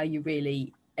about how you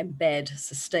really embed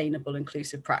sustainable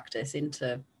inclusive practice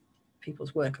into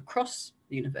people's work across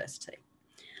the university.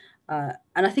 And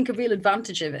I think a real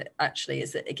advantage of it actually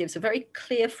is that it gives a very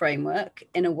clear framework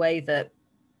in a way that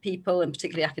people, and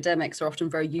particularly academics, are often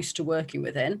very used to working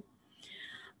within,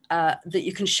 that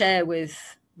you can share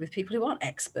with people who aren't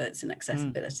experts in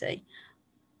accessibility.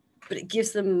 But it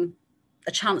gives them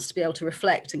a chance to be able to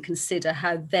reflect and consider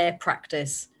how their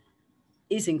practice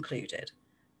is included.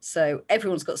 So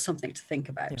everyone's got something to think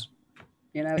about. Yeah.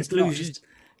 You know, it's inclusion. not just...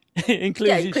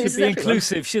 Inclusion should be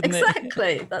inclusive, shouldn't it?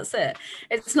 Exactly, that's it.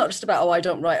 It's not just about, oh, I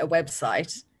don't write a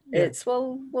website. Yeah. It's,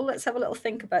 well, let's have a little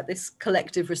think about this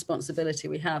collective responsibility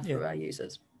we have for our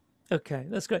users. Okay,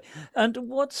 that's great. And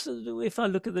if I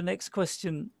look at the next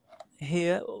question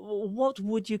here, what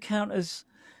would you count as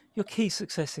your key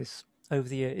successes over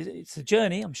the year? It's a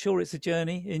journey. I'm sure it's a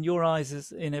journey in your eyes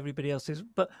as in everybody else's,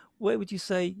 but where would you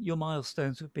say your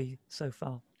milestones would be so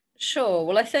far? Sure.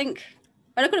 Well, I think,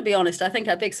 and I've got to be honest, I think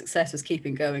our big success was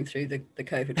keeping going through the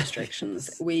COVID restrictions.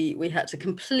 We had to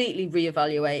completely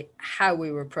reevaluate how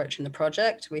we were approaching the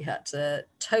project. We had to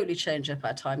totally change up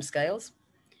our timescales.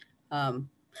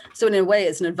 So in a way,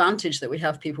 it's an advantage that we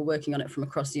have people working on it from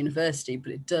across the university,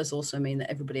 but it does also mean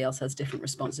that everybody else has different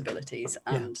responsibilities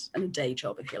and a day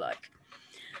job, if you like.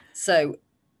 So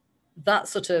that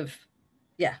sort of,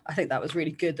 I think that was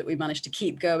really good that we managed to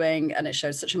keep going, and it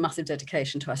showed such a massive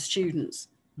dedication to our students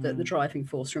that the driving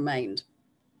force remained.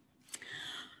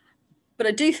 But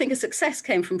I do think a success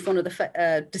came from one of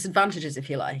the disadvantages, if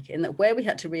you like, in that where we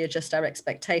had to readjust our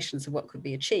expectations of what could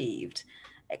be achieved,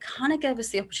 it kind of gave us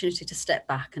the opportunity to step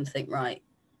back and think, right,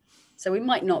 so we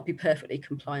might not be perfectly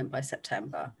compliant by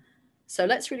September. So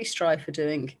let's really strive for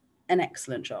doing an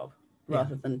excellent job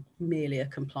rather than merely a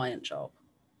compliant job.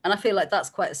 And I feel like that's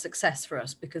quite a success for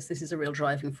us, because this is a real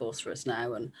driving force for us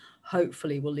now, and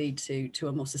hopefully will lead to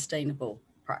a more sustainable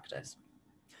practice.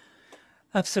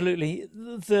 Absolutely.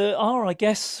 There are, I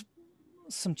guess,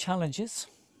 some challenges.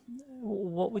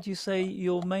 What would you say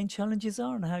your main challenges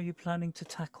are, and how you're planning to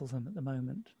tackle them at the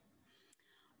moment?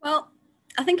 Well,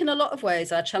 I think in a lot of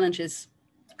ways our challenges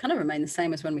kind of remain the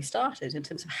same as when we started in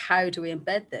terms of how do we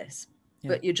embed this,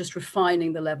 but you're just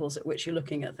refining the levels at which you're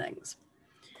looking at things.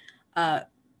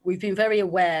 We've been very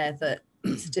aware that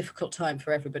it's a difficult time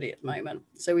for everybody at the moment.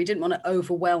 So we didn't want to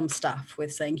overwhelm staff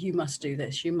with saying, you must do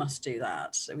this, you must do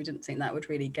that. So we didn't think that would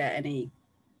really get any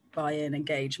buy-in,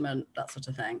 engagement, that sort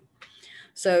of thing.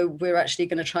 So we're actually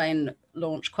going to try and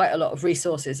launch quite a lot of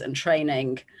resources and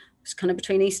training. It's kind of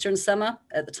between Easter and summer,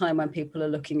 at the time when people are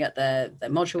looking at their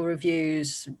module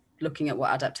reviews, looking at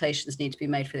what adaptations need to be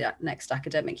made for the next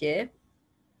academic year.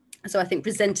 So I think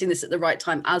presenting this at the right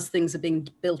time as things are being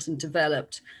built and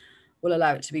developed will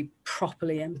allow it to be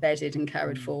properly embedded and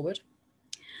carried forward.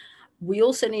 We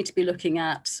also need to be looking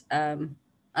at,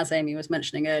 as Amy was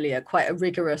mentioning earlier, quite a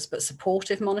rigorous but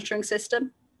supportive monitoring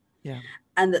system. Yeah.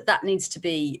 And that needs to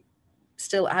be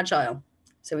still agile.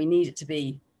 So we need it to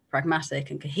be pragmatic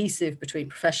and cohesive between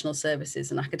professional services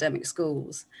and academic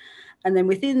schools. And then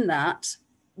within that,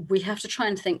 we have to try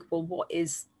and think, well, what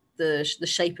is the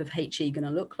shape of HE going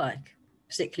to look like,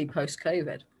 particularly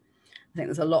post-COVID? I think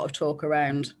there's a lot of talk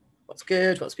around what's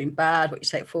good, what's been bad, what you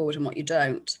take forward and what you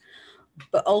don't.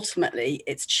 But ultimately,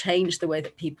 it's changed the way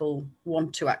that people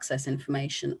want to access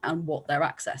information and what they're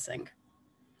accessing.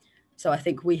 So I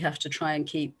think we have to try and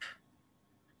keep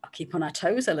on our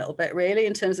toes a little bit, really,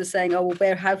 in terms of saying, oh, well,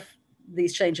 where have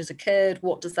these changes occurred?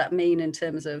 What does that mean in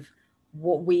terms of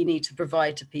what we need to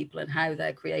provide to people and how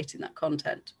they're creating that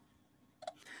content?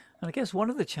 And I guess one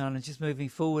of the challenges moving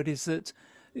forward is that,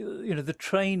 you know, the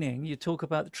training, you talk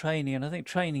about the training, and I think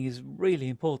training is really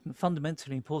important,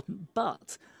 fundamentally important,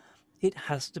 but it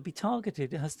has to be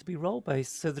targeted. It has to be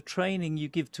role-based. So the training you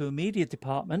give to a media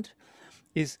department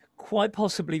is quite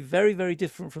possibly very, very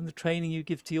different from the training you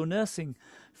give to your nursing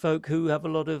folk, who have a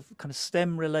lot of kind of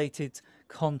STEM-related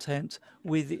content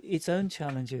with its own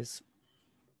challenges.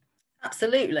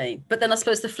 Absolutely. But then I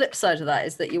suppose the flip side of that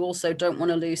is that you also don't want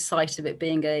to lose sight of it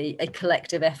being a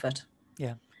collective effort.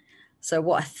 Yeah. So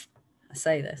what I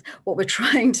say this, what we're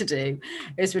trying to do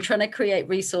is we're trying to create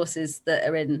resources that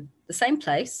are in the same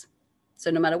place. So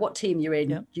no matter what team you're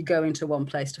in, you go into one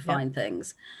place to find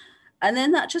things. And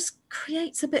then that just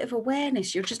creates a bit of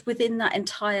awareness. You're just within that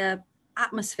entire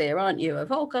atmosphere, aren't you,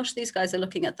 of, oh gosh, these guys are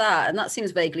looking at that, and that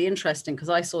seems vaguely interesting because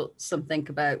I saw something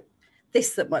about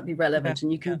this that might be relevant,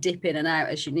 and you can dip in and out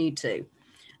as you need to,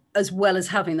 as well as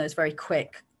having those very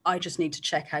quick, I just need to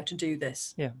check how to do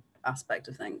this aspect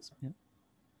of things. Yeah.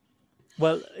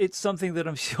 Well, it's something that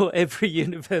I'm sure every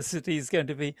university is going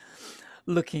to be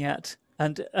looking at,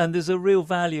 and there's a real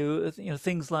value, you know,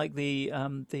 things like the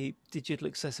digital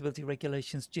accessibility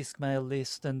regulations, JISC mail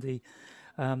list, and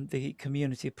the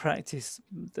community of practice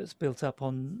that's built up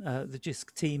on the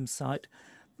JISC team site.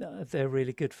 They're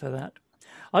really good for that.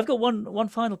 I've got one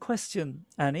final question,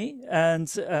 Annie, and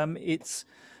it's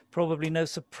probably no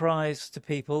surprise to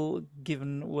people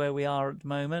given where we are at the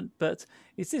moment, but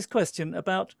it's this question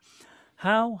about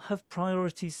how have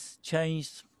priorities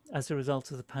changed as a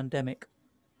result of the pandemic?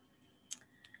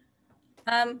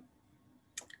 Well,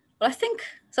 I think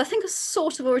I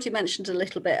sort of already mentioned a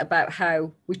little bit about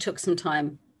how we took some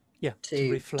time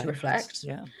to reflect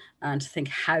and to think,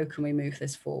 how can we move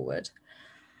this forward?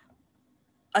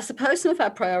 I suppose some of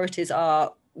our priorities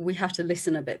are, we have to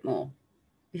listen a bit more.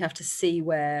 We have to see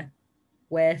where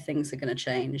things are going to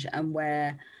change, and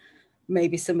where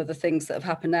maybe some of the things that have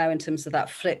happened now in terms of that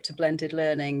flip to blended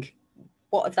learning,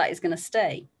 what of that is going to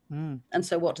stay? And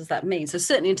so what does that mean? So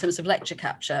certainly in terms of lecture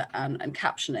capture and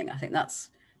captioning, I think that's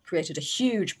created a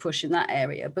huge push in that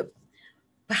area, but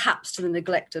perhaps to the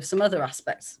neglect of some other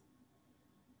aspects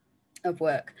of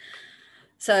work.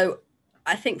 So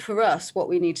I think for us, what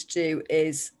we need to do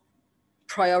is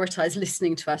prioritize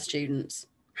listening to our students.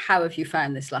 How have you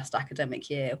found this last academic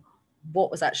year?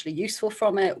 What was actually useful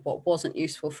from it? What wasn't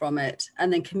useful from it?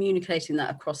 And then communicating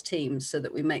that across teams so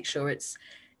that we make sure it's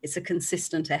a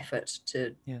consistent effort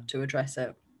to address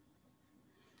it.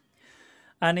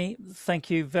 Annie, thank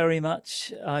you very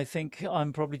much. I think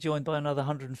I'm probably joined by another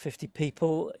 150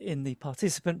 people in the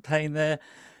participant pane there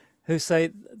who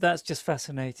say that's just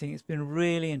fascinating. It's been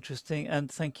really interesting,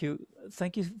 and thank you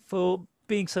for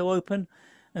being so open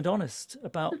and honest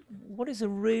about what is a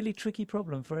really tricky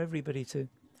problem for everybody to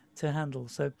handle.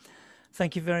 So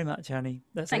thank you very much, Annie.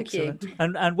 That's excellent.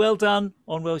 And well done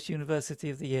on Welsh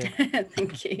University of the Year.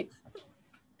 Thank you.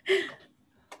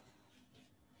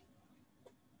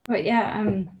 But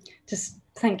just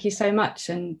thank you so much,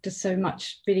 and just so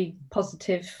much really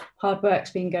positive hard work's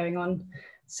been going on.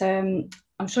 So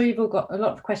I'm sure you've all got a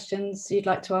lot of questions you'd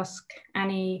like to ask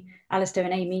Annie, Alistair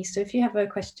and Amy. So if you have a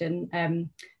question,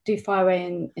 do fire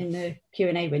away in the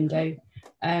Q&A window.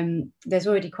 There's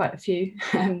already quite a few.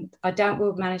 I doubt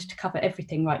we'll manage to cover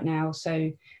everything right now,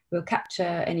 so we'll capture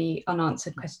any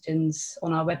unanswered questions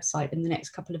on our website in the next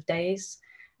couple of days,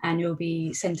 and you'll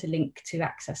be sent a link to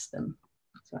access them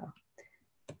as well.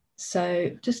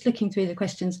 So just looking through the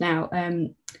questions now,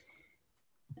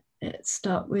 let's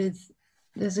start with,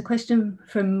 there's a question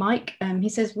from Mike. He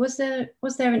says, was there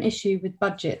an issue with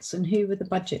budgets, and who were the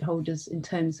budget holders in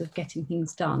terms of getting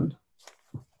things done?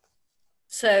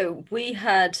 So we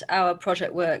had our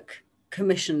project work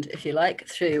commissioned, if you like,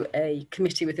 through a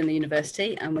committee within the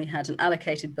university, and we had an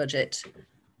allocated budget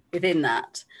within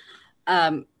that.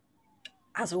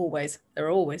 As always, there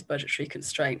are always budgetary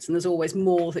constraints, and there's always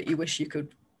more that you wish you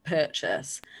could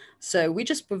purchase. So we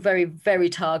just were very, very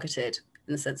targeted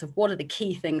in the sense of, what are the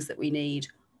key things that we need?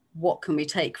 What can we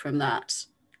take from that?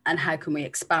 And how can we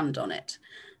expand on it?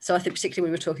 So I think particularly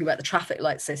when we were talking about the traffic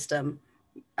light system,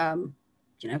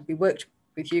 we worked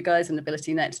with you guys and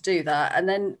AbilityNet to do that. And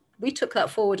then we took that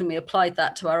forward and we applied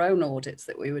that to our own audits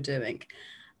that we were doing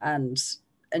and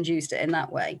used it in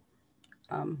that way.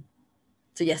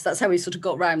 So yes, that's how we sort of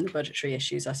got around the budgetary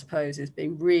issues, I suppose, is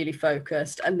being really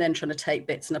focused and then trying to take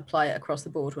bits and apply it across the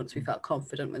board once we felt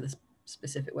confident with a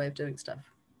specific way of doing stuff.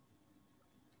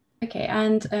 Okay,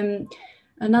 and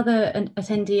another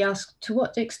attendee asked, to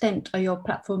what extent are your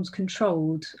platforms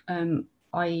controlled?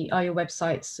 Are your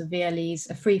websites, VLEs,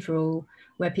 a free-for-all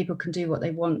where people can do what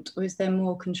they want, or is there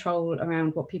more control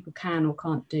around what people can or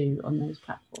can't do on those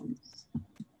platforms?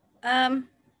 I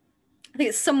think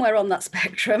it's somewhere on that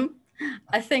spectrum.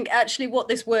 I think actually what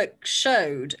this work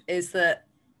showed is that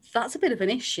that's a bit of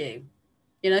an issue,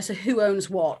 so who owns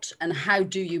what and how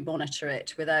do you monitor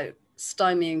it without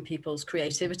stymieing people's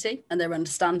creativity and their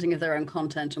understanding of their own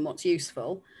content and what's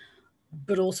useful,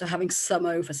 but also having some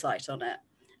oversight on it.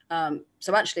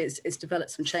 So actually it's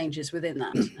developed some changes within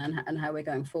that and how we're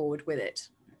going forward with it.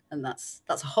 And that's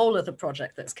a whole other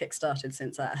project that's kickstarted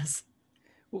since ours.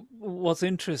 What's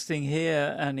interesting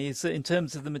here, Annie, is that in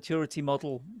terms of the maturity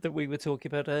model that we were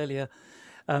talking about earlier,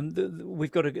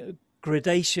 we've got a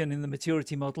gradation in the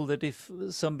maturity model, that if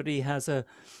somebody has a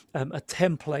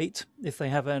template, if they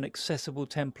have an accessible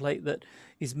template that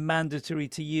is mandatory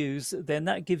to use, then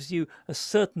that gives you a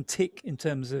certain tick in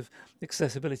terms of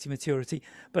accessibility maturity.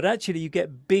 But actually you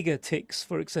get bigger ticks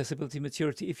for accessibility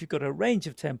maturity if you've got a range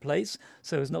of templates,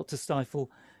 so as not to stifle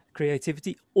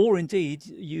creativity, or indeed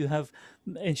you have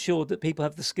ensured that people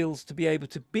have the skills to be able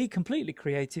to be completely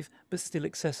creative but still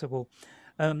accessible.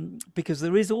 Because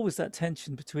there is always that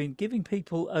tension between giving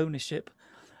people ownership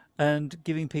and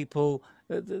giving people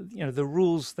the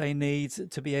rules they need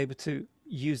to be able to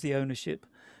use the ownership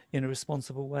in a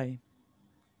responsible way.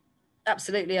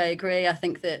 Absolutely, I agree. I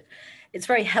think that it's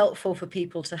very helpful for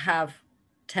people to have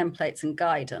templates and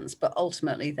guidance, but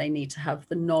ultimately they need to have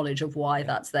the knowledge of why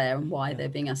that's there and why they're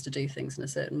being asked to do things in a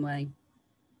certain way.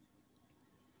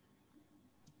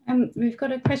 We've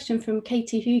got a question from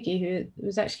Katie Hugie, who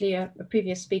was actually a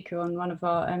previous speaker on one of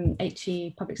our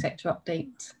HE Public Sector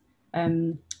Update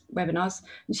webinars.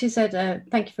 And she said,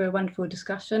 thank you for a wonderful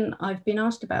discussion. I've been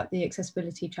asked about the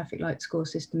accessibility traffic light score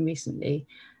system recently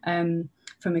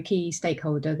from a key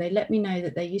stakeholder. They let me know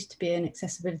that there used to be an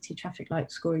accessibility traffic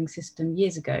light scoring system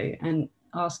years ago, and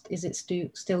asked, is it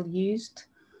still used?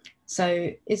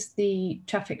 So is the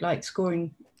traffic light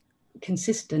scoring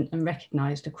consistent and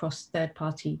recognised across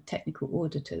third-party technical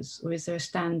auditors, or is there a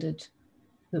standard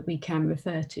that we can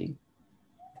refer to?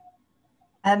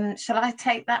 Shall I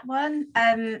take that one?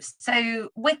 So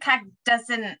WCAG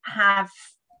doesn't have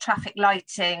traffic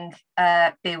lighting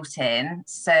built in,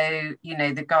 so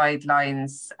the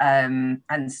guidelines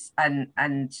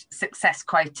and success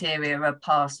criteria are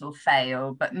pass or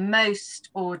fail, but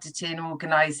most auditing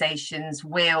organisations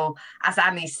will, as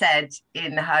Annie said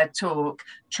in her talk,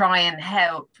 try and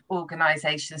help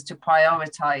organisations to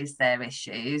prioritise their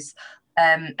issues.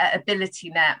 At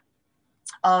AbilityNet,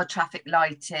 our traffic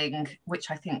lighting,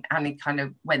 which I think Annie kind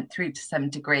of went through to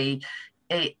some degree,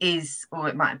 it is, or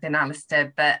it might have been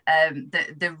Alistair, but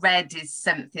the red is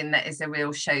something that is a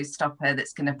real showstopper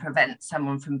that's going to prevent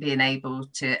someone from being able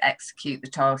to execute the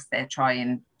task they're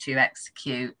trying to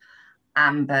execute.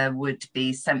 Amber would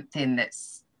be something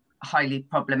that's highly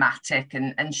problematic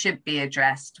and should be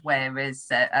addressed, whereas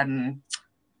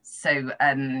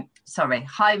sorry,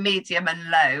 high, medium and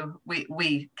low,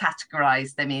 we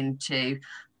categorise them into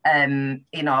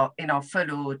in our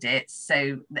full audits.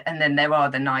 So, and then there are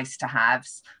the nice to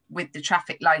haves. With the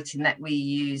traffic lighting that we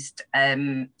used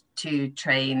to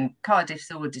train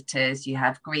Cardiff's auditors, you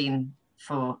have green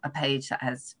for a page that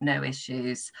has no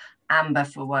issues, amber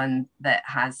for one that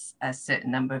has a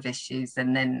certain number of issues,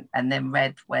 and then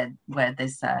red where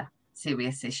there's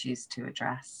serious issues to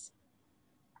address.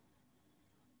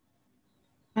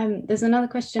 There's another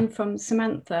question from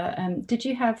Samantha. Did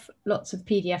you have lots of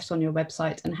PDFs on your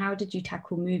website, and how did you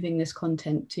tackle moving this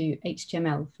content to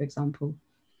HTML, for example?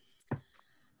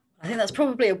 I think that's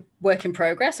probably a work in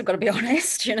progress. I've got to be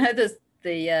honest. There's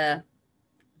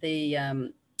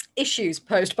the issues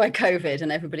posed by COVID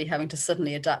and everybody having to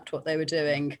suddenly adapt what they were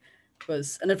doing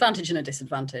was an advantage and a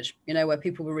disadvantage. Where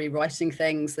people were rewriting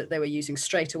things that they were using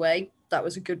straight away. That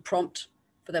was a good prompt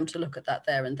for them to look at that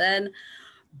there and then.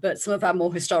 But some of our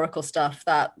more historical stuff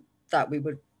that we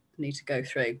would need to go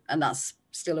through, and that's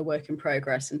still a work in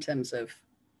progress in terms of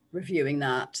reviewing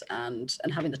that and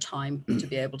having the time to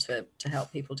be able to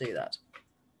help people do that.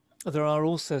 There are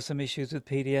also some issues with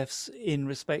PDFs in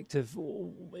respect of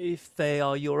if they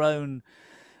are your own,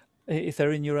 if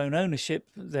they're in your own ownership,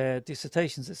 their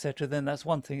dissertations, etc., then that's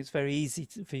one thing. It's very easy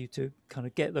for you to kind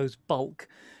of get those bulk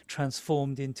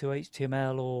transformed into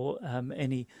HTML or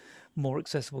any more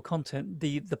accessible content.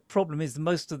 The problem is that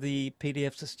most of the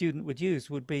PDFs a student would use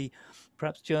would be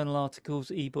perhaps journal articles,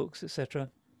 ebooks, etc.,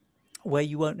 where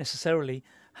you won't necessarily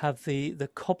have the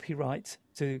copyright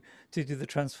to do the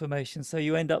transformation. So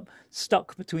you end up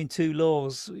stuck between two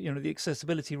laws. The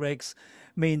accessibility regs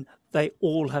mean they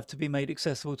all have to be made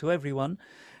accessible to everyone,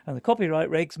 and the copyright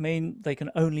regs mean they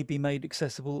can only be made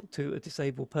accessible to a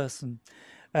disabled person.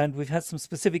 And we've had some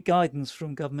specific guidance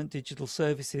from Government Digital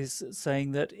Services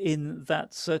saying that in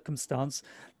that circumstance,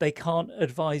 they can't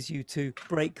advise you to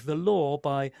break the law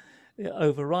by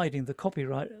overriding the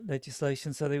copyright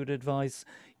legislation. So they would advise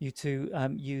you to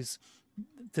use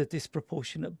the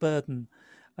disproportionate burden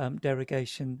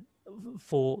derogation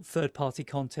for third-party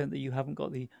content that you haven't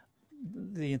got the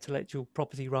intellectual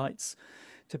property rights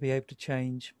to be able to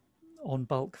change on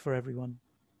bulk for everyone.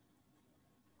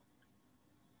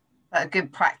 But a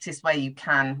good practice where you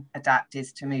can adapt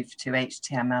is to move to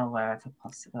HTML wherever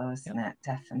possible, isn't it?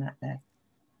 Definitely.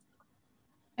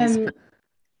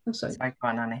 Sorry, go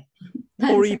on, Annie.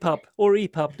 Or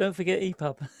EPUB. Don't forget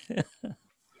EPUB.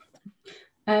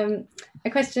 A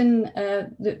question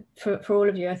for all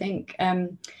of you, I think.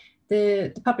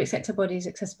 The public sector body's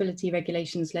accessibility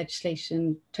regulations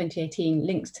legislation 2018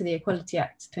 links to the Equality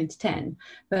Act 2010,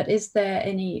 but is there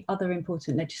any other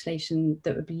important legislation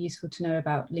that would be useful to know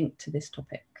about linked to this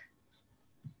topic?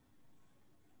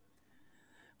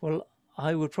 Well,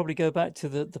 I would probably go back to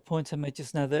the point I made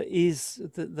just now. There is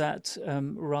that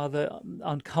rather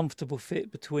uncomfortable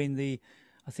fit between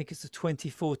I think it's the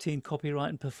 2014 Copyright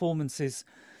and Performances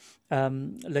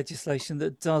legislation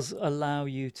that does allow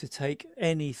you to take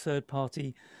any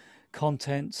third-party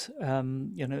content,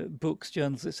 books,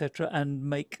 journals, etc., and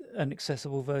make an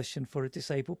accessible version for a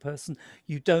disabled person.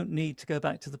 You don't need to go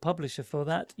back to the publisher for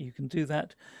that. You can do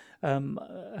that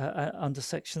under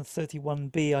section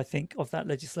 31B, I think, of that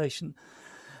legislation.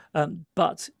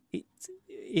 But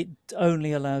it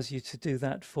only allows you to do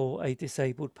that for a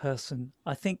disabled person.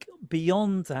 I think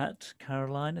beyond that,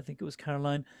 Caroline, I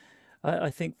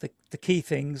think the key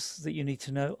things that you need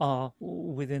to know are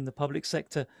within the public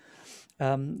sector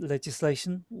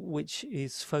legislation, which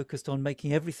is focused on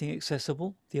making everything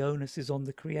accessible. The onus is on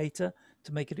the creator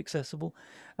to make it accessible.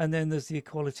 And then there's the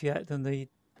Equality Act and the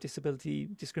Disability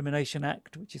Discrimination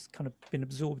Act, which has kind of been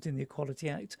absorbed in the Equality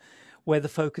Act, where the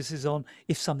focus is on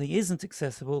if something isn't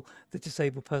accessible, the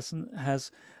disabled person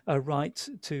has a right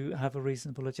to have a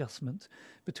reasonable adjustment.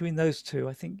 Between those two,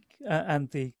 I think, and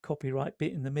the copyright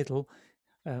bit in the middle,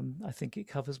 I think it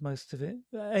covers most of it.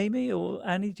 Amy or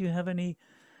Annie, do you have any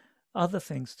other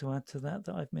things to add to that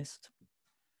I've missed?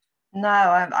 No,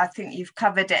 I think you've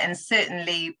covered it, and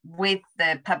certainly with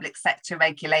the public sector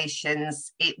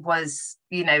regulations, it was,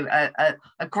 a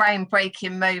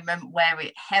groundbreaking moment where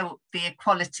it helped the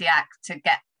Equality Act to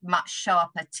get much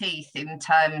sharper teeth in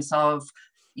terms of,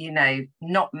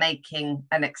 not making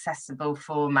an accessible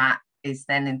format is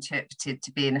then interpreted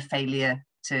to being a failure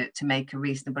to make a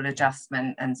reasonable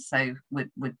adjustment, and so would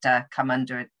come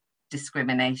under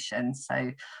discrimination.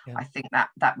 So yeah. I think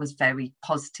that was very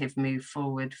positive move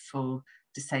forward for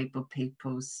disabled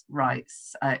people's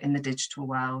rights in the digital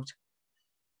world.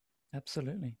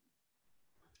 Absolutely.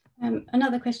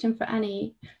 Another question for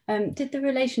Annie. Did the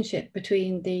relationship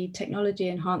between the Technology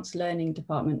Enhanced Learning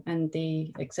Department and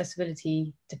the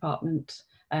Accessibility Department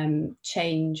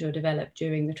change or develop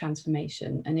during the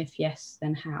transformation? And if yes,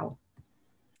 then how?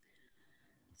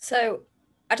 So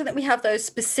I don't think we have those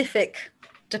specific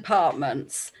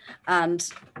departments, and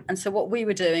so what we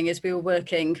were doing is we were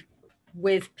working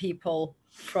with people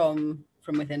from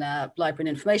within our library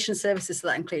and information services, so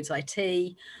that includes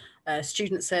IT,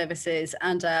 student services,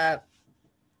 and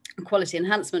quality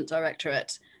enhancement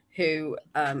directorate, who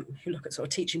look at sort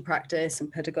of teaching practice and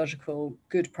pedagogical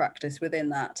good practice within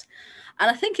that.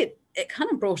 And I think it kind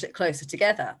of brought it closer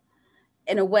together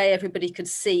in a way. Everybody could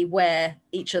see where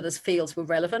each other's fields were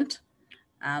relevant,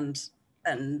 and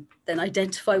then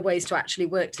identify ways to actually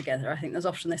work together. I think there's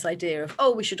often this idea of,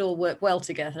 we should all work well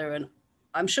together, and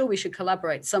I'm sure we should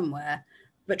collaborate somewhere,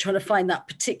 but trying to find that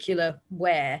particular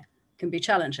where can be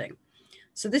challenging.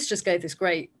 So this just gave this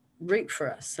great route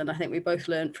for us, and I think we both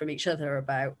learned from each other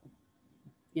about,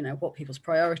 what people's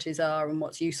priorities are and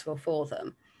what's useful for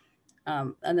them.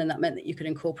 And then that meant that you could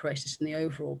incorporate it in the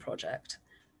overall project.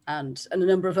 And a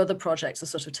number of other projects are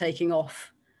sort of taking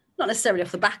off, not necessarily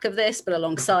off the back of this, but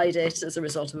alongside it as a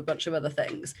result of a bunch of other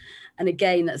things. And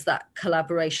again, that's that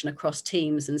collaboration across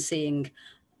teams and seeing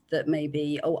that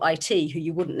maybe, IT, who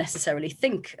you wouldn't necessarily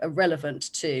think are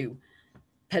relevant to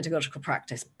pedagogical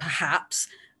practice, perhaps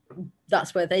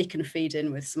that's where they can feed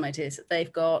in with some ideas that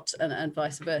they've got, and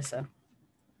vice versa.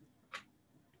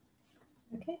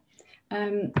 Okay,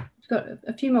 we've got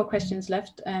a few more questions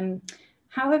left.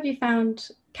 How have you found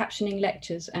captioning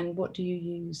lectures, and what do you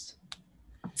use?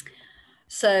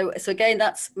 So again,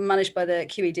 that's managed by the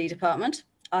QED department.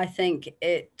 I think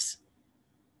it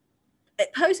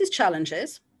poses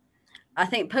challenges. I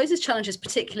think it poses challenges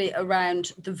particularly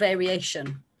around the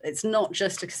variation. It's not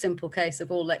just a simple case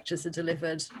of all lectures are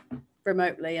delivered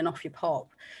remotely and off you pop.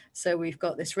 So we've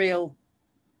got this real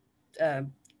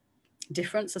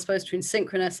difference, I suppose, between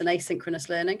synchronous and asynchronous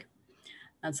learning.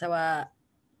 And so our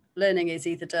learning is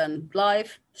either done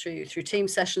live through team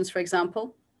sessions, for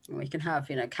example, and we can have,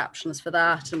 captions for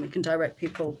that, and we can direct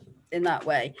people in that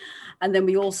way. And then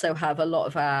we also have a lot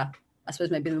of our, I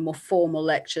suppose, maybe the more formal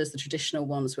lectures, the traditional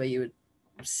ones where you would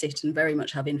sit and very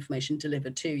much have information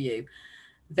delivered to you.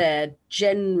 They're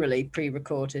generally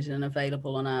pre-recorded and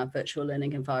available on our virtual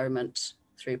learning environment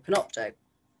through Panopto.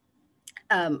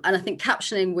 And I think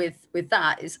captioning with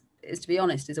that is, to be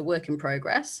honest, is a work in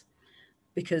progress,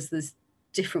 because there's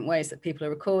different ways that people are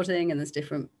recording and there's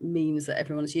different means that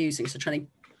everyone's using. So trying to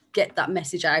get that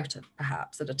message out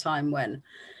perhaps at a time when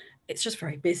it's just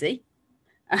very busy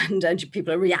and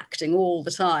people are reacting all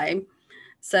the time.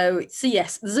 So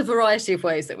yes, there's a variety of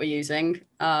ways that we're using.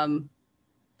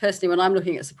 Personally, when I'm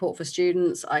looking at support for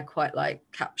students, I quite like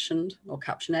captioned or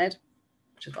caption ed,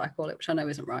 which is what I call it, which I know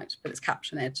isn't right, but it's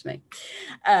caption ed to me.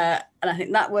 And I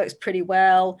think that works pretty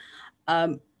well.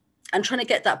 And trying to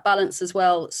get that balance as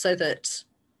well, so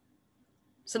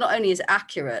not only is it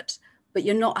accurate, but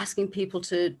you're not asking people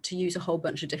to use a whole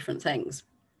bunch of different things.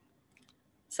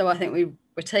 So I think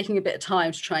we're taking a bit of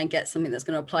time to try and get something that's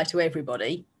going to apply to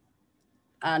everybody,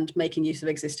 and making use of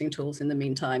existing tools in the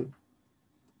meantime,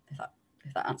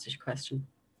 if that answers your question.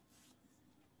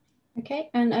 Okay,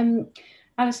 and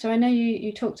Alistair, I know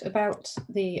you talked about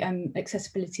the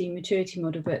accessibility maturity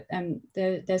model, but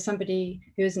there's somebody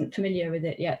who isn't familiar with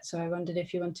it yet, so I wondered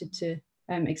if you wanted to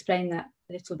explain that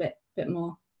a little bit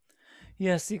more.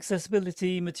 Yes, the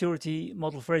accessibility maturity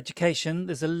model for education.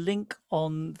 There's a link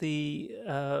on the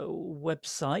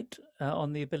website,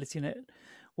 on the AbilityNet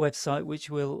website, which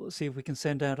we'll see if we can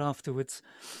send out afterwards.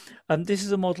 This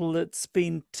is a model that's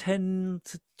been 10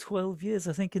 to 12 years,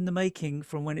 I think, in the making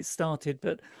from when it started.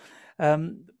 But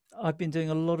I've been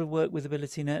doing a lot of work with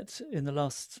AbilityNet in the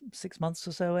last 6 months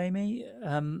or so, Amy,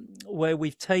 where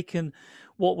we've taken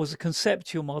what was a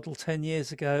conceptual model 10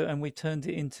 years ago and we've turned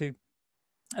it into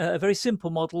a very simple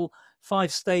model, 5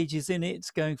 stages in it,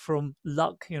 going from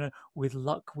luck, with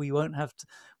luck we won't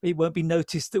it won't be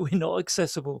noticed that we're not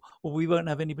accessible, or we won't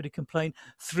have anybody complain,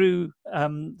 through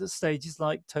the stages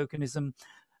like tokenism,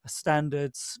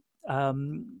 standards,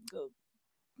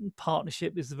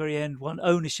 partnership is the very end one,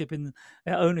 ownership and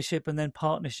then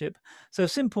partnership. So a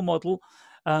simple model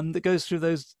that goes through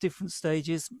those different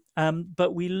stages,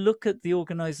 but we look at the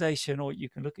organization, or you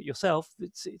can look at yourself,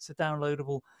 it's a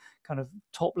downloadable kind of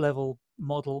top level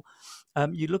model.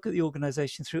 You look at the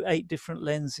organization through 8 different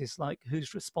lenses, like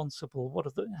who's responsible,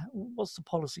 what's the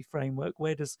policy framework,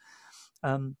 where does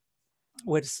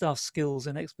staff skills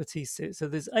and expertise sit. So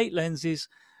there's 8 lenses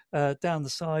down the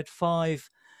side, 5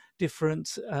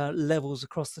 different levels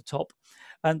across the top,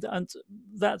 and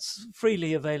that's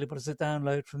freely available as a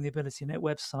download from the AbilityNet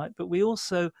website. But we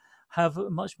also have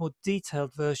much more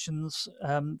detailed versions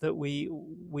that we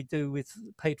do with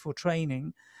paid for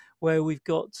training, where we've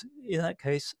got, in that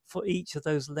case, for each of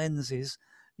those lenses,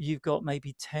 you've got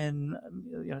maybe 10,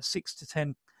 6 to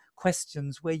 10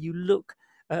 questions where you look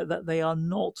that they are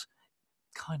not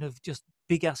kind of just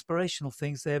big aspirational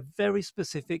things. They're very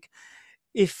specific.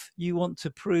 If you want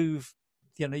to prove,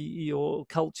 your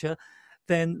culture,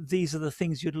 then these are the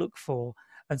things you'd look for.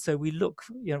 And so we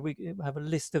have a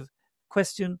list of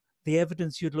question, the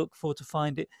evidence you'd look for to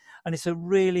find it. And it's a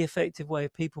really effective way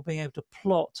of people being able to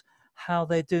plot how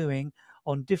they're doing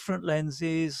on different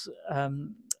lenses,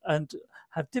 and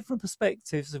have different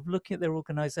perspectives of looking at their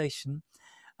organization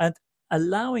and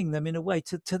allowing them in a way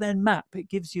to then map. It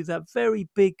gives you that very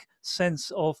big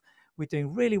sense of, we're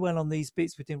doing really well on these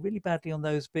bits, we're doing really badly on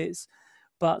those bits,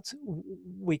 but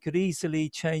we could easily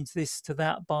change this to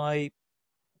that by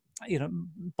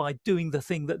doing the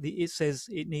thing that it says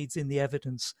it needs in the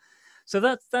evidence. So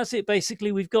that's it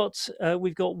basically. We've got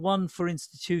one for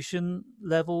institution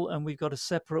level, and we've got a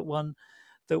separate one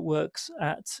that works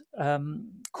at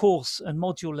course and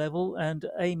module level. And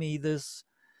Amy, there's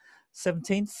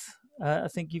 17th. I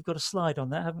think you've got a slide on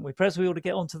that, haven't we? Perhaps we ought to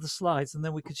get onto the slides and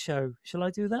then we could show. Shall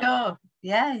I do that? Sure.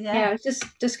 Yeah. I was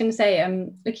just going to say,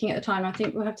 looking at the time, I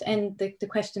think we'll have to end the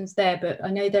questions there, but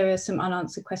I know there are some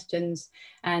unanswered questions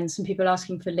and some people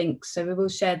asking for links, so we will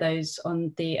share those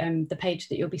on the page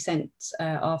that you'll be sent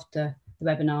after the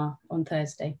webinar on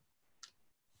Thursday.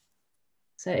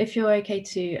 So if you're okay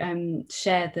to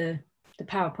share the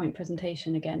PowerPoint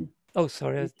presentation again. Oh,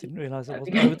 sorry, I didn't realise I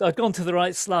wasn't. I'd gone to the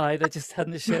right slide. I just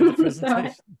hadn't shared the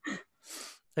presentation.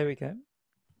 There we go.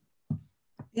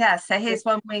 Yeah, so here's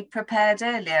one we prepared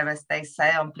earlier, as they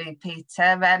say on Blue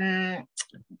Peter.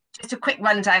 Just a quick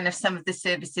rundown of some of the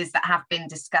services that have been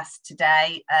discussed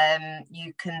today.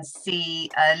 You can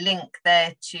see a link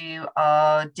there to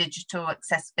our digital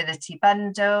accessibility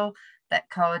bundle that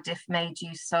Cardiff made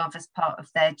use of as part of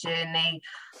their journey.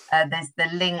 There's the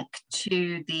link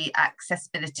to the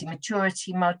accessibility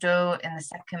maturity model in the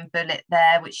second bullet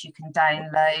there, which you can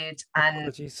download,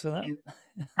 and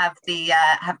have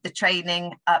the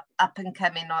training up and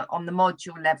coming on the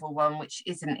module level one, which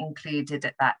isn't included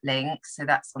at that link. So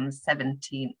that's on the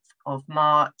 17th of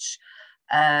March.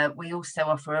 We also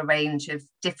offer a range of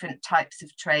different types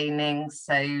of training,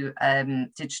 so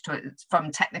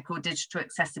from technical digital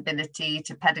accessibility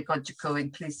to pedagogical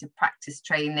inclusive practice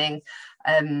training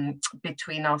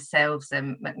between ourselves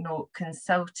and McNaught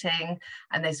Consulting.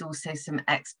 And there's also some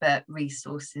expert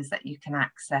resources that you can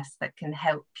access that can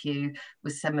help you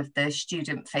with some of the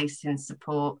student-facing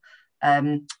support.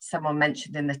 Someone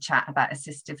mentioned in the chat about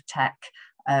assistive tech.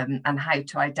 And how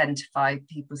to identify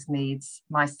people's needs.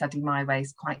 My Study My Way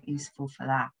is quite useful for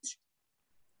that.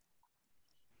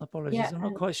 Apologies, yeah, I'm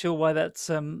not quite sure why that's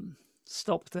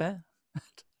stopped there.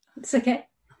 It's okay.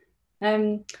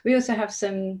 We also have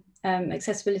some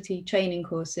accessibility training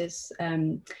courses.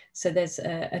 So there's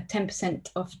a 10%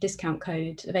 off discount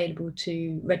code available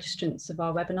to registrants of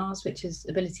our webinars, which is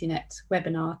AbilityNet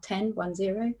webinar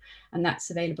 1010, and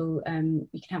that's available.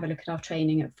 You can have a look at our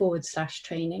training at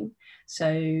 /training. So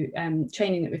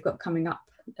training that we've got coming up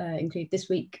include this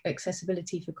week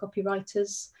accessibility for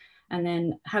copywriters, and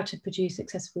then how to produce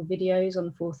accessible videos on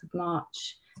the 4th of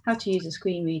March, how to use a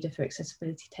screen reader for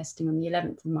accessibility testing on the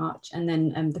 11th of March, and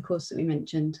then the course that we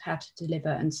mentioned, how to deliver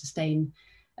and sustain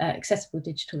accessible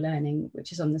digital learning,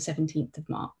 which is on the 17th of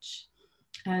March.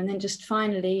 And then just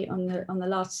finally, on the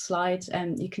last slide,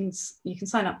 you can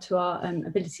sign up to our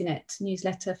AbilityNet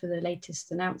newsletter for the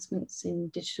latest announcements in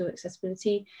digital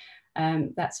accessibility.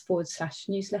 That's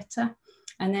 /newsletter.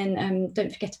 And then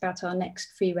don't forget about our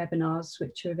next free webinars,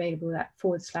 which are available at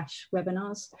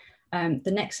 /webinars.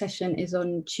 The next session is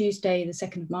on Tuesday, the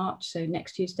 2nd of March, so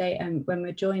next Tuesday, when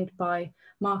we're joined by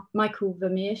Michael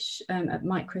Vermeersch at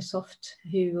Microsoft,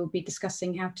 who will be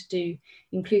discussing how to do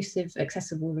inclusive,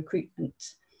 accessible recruitment.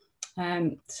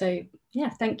 So yeah,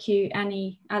 thank you,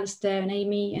 Annie, Alistair and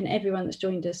Amy and everyone that's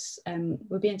joined us.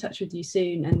 We'll be in touch with you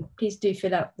soon, and please do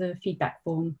fill out the feedback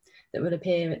form that will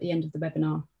appear at the end of the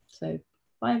webinar. So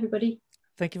bye, everybody.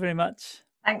 Thank you very much.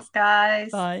 Thanks,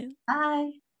 guys. Bye.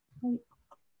 Bye. Bye.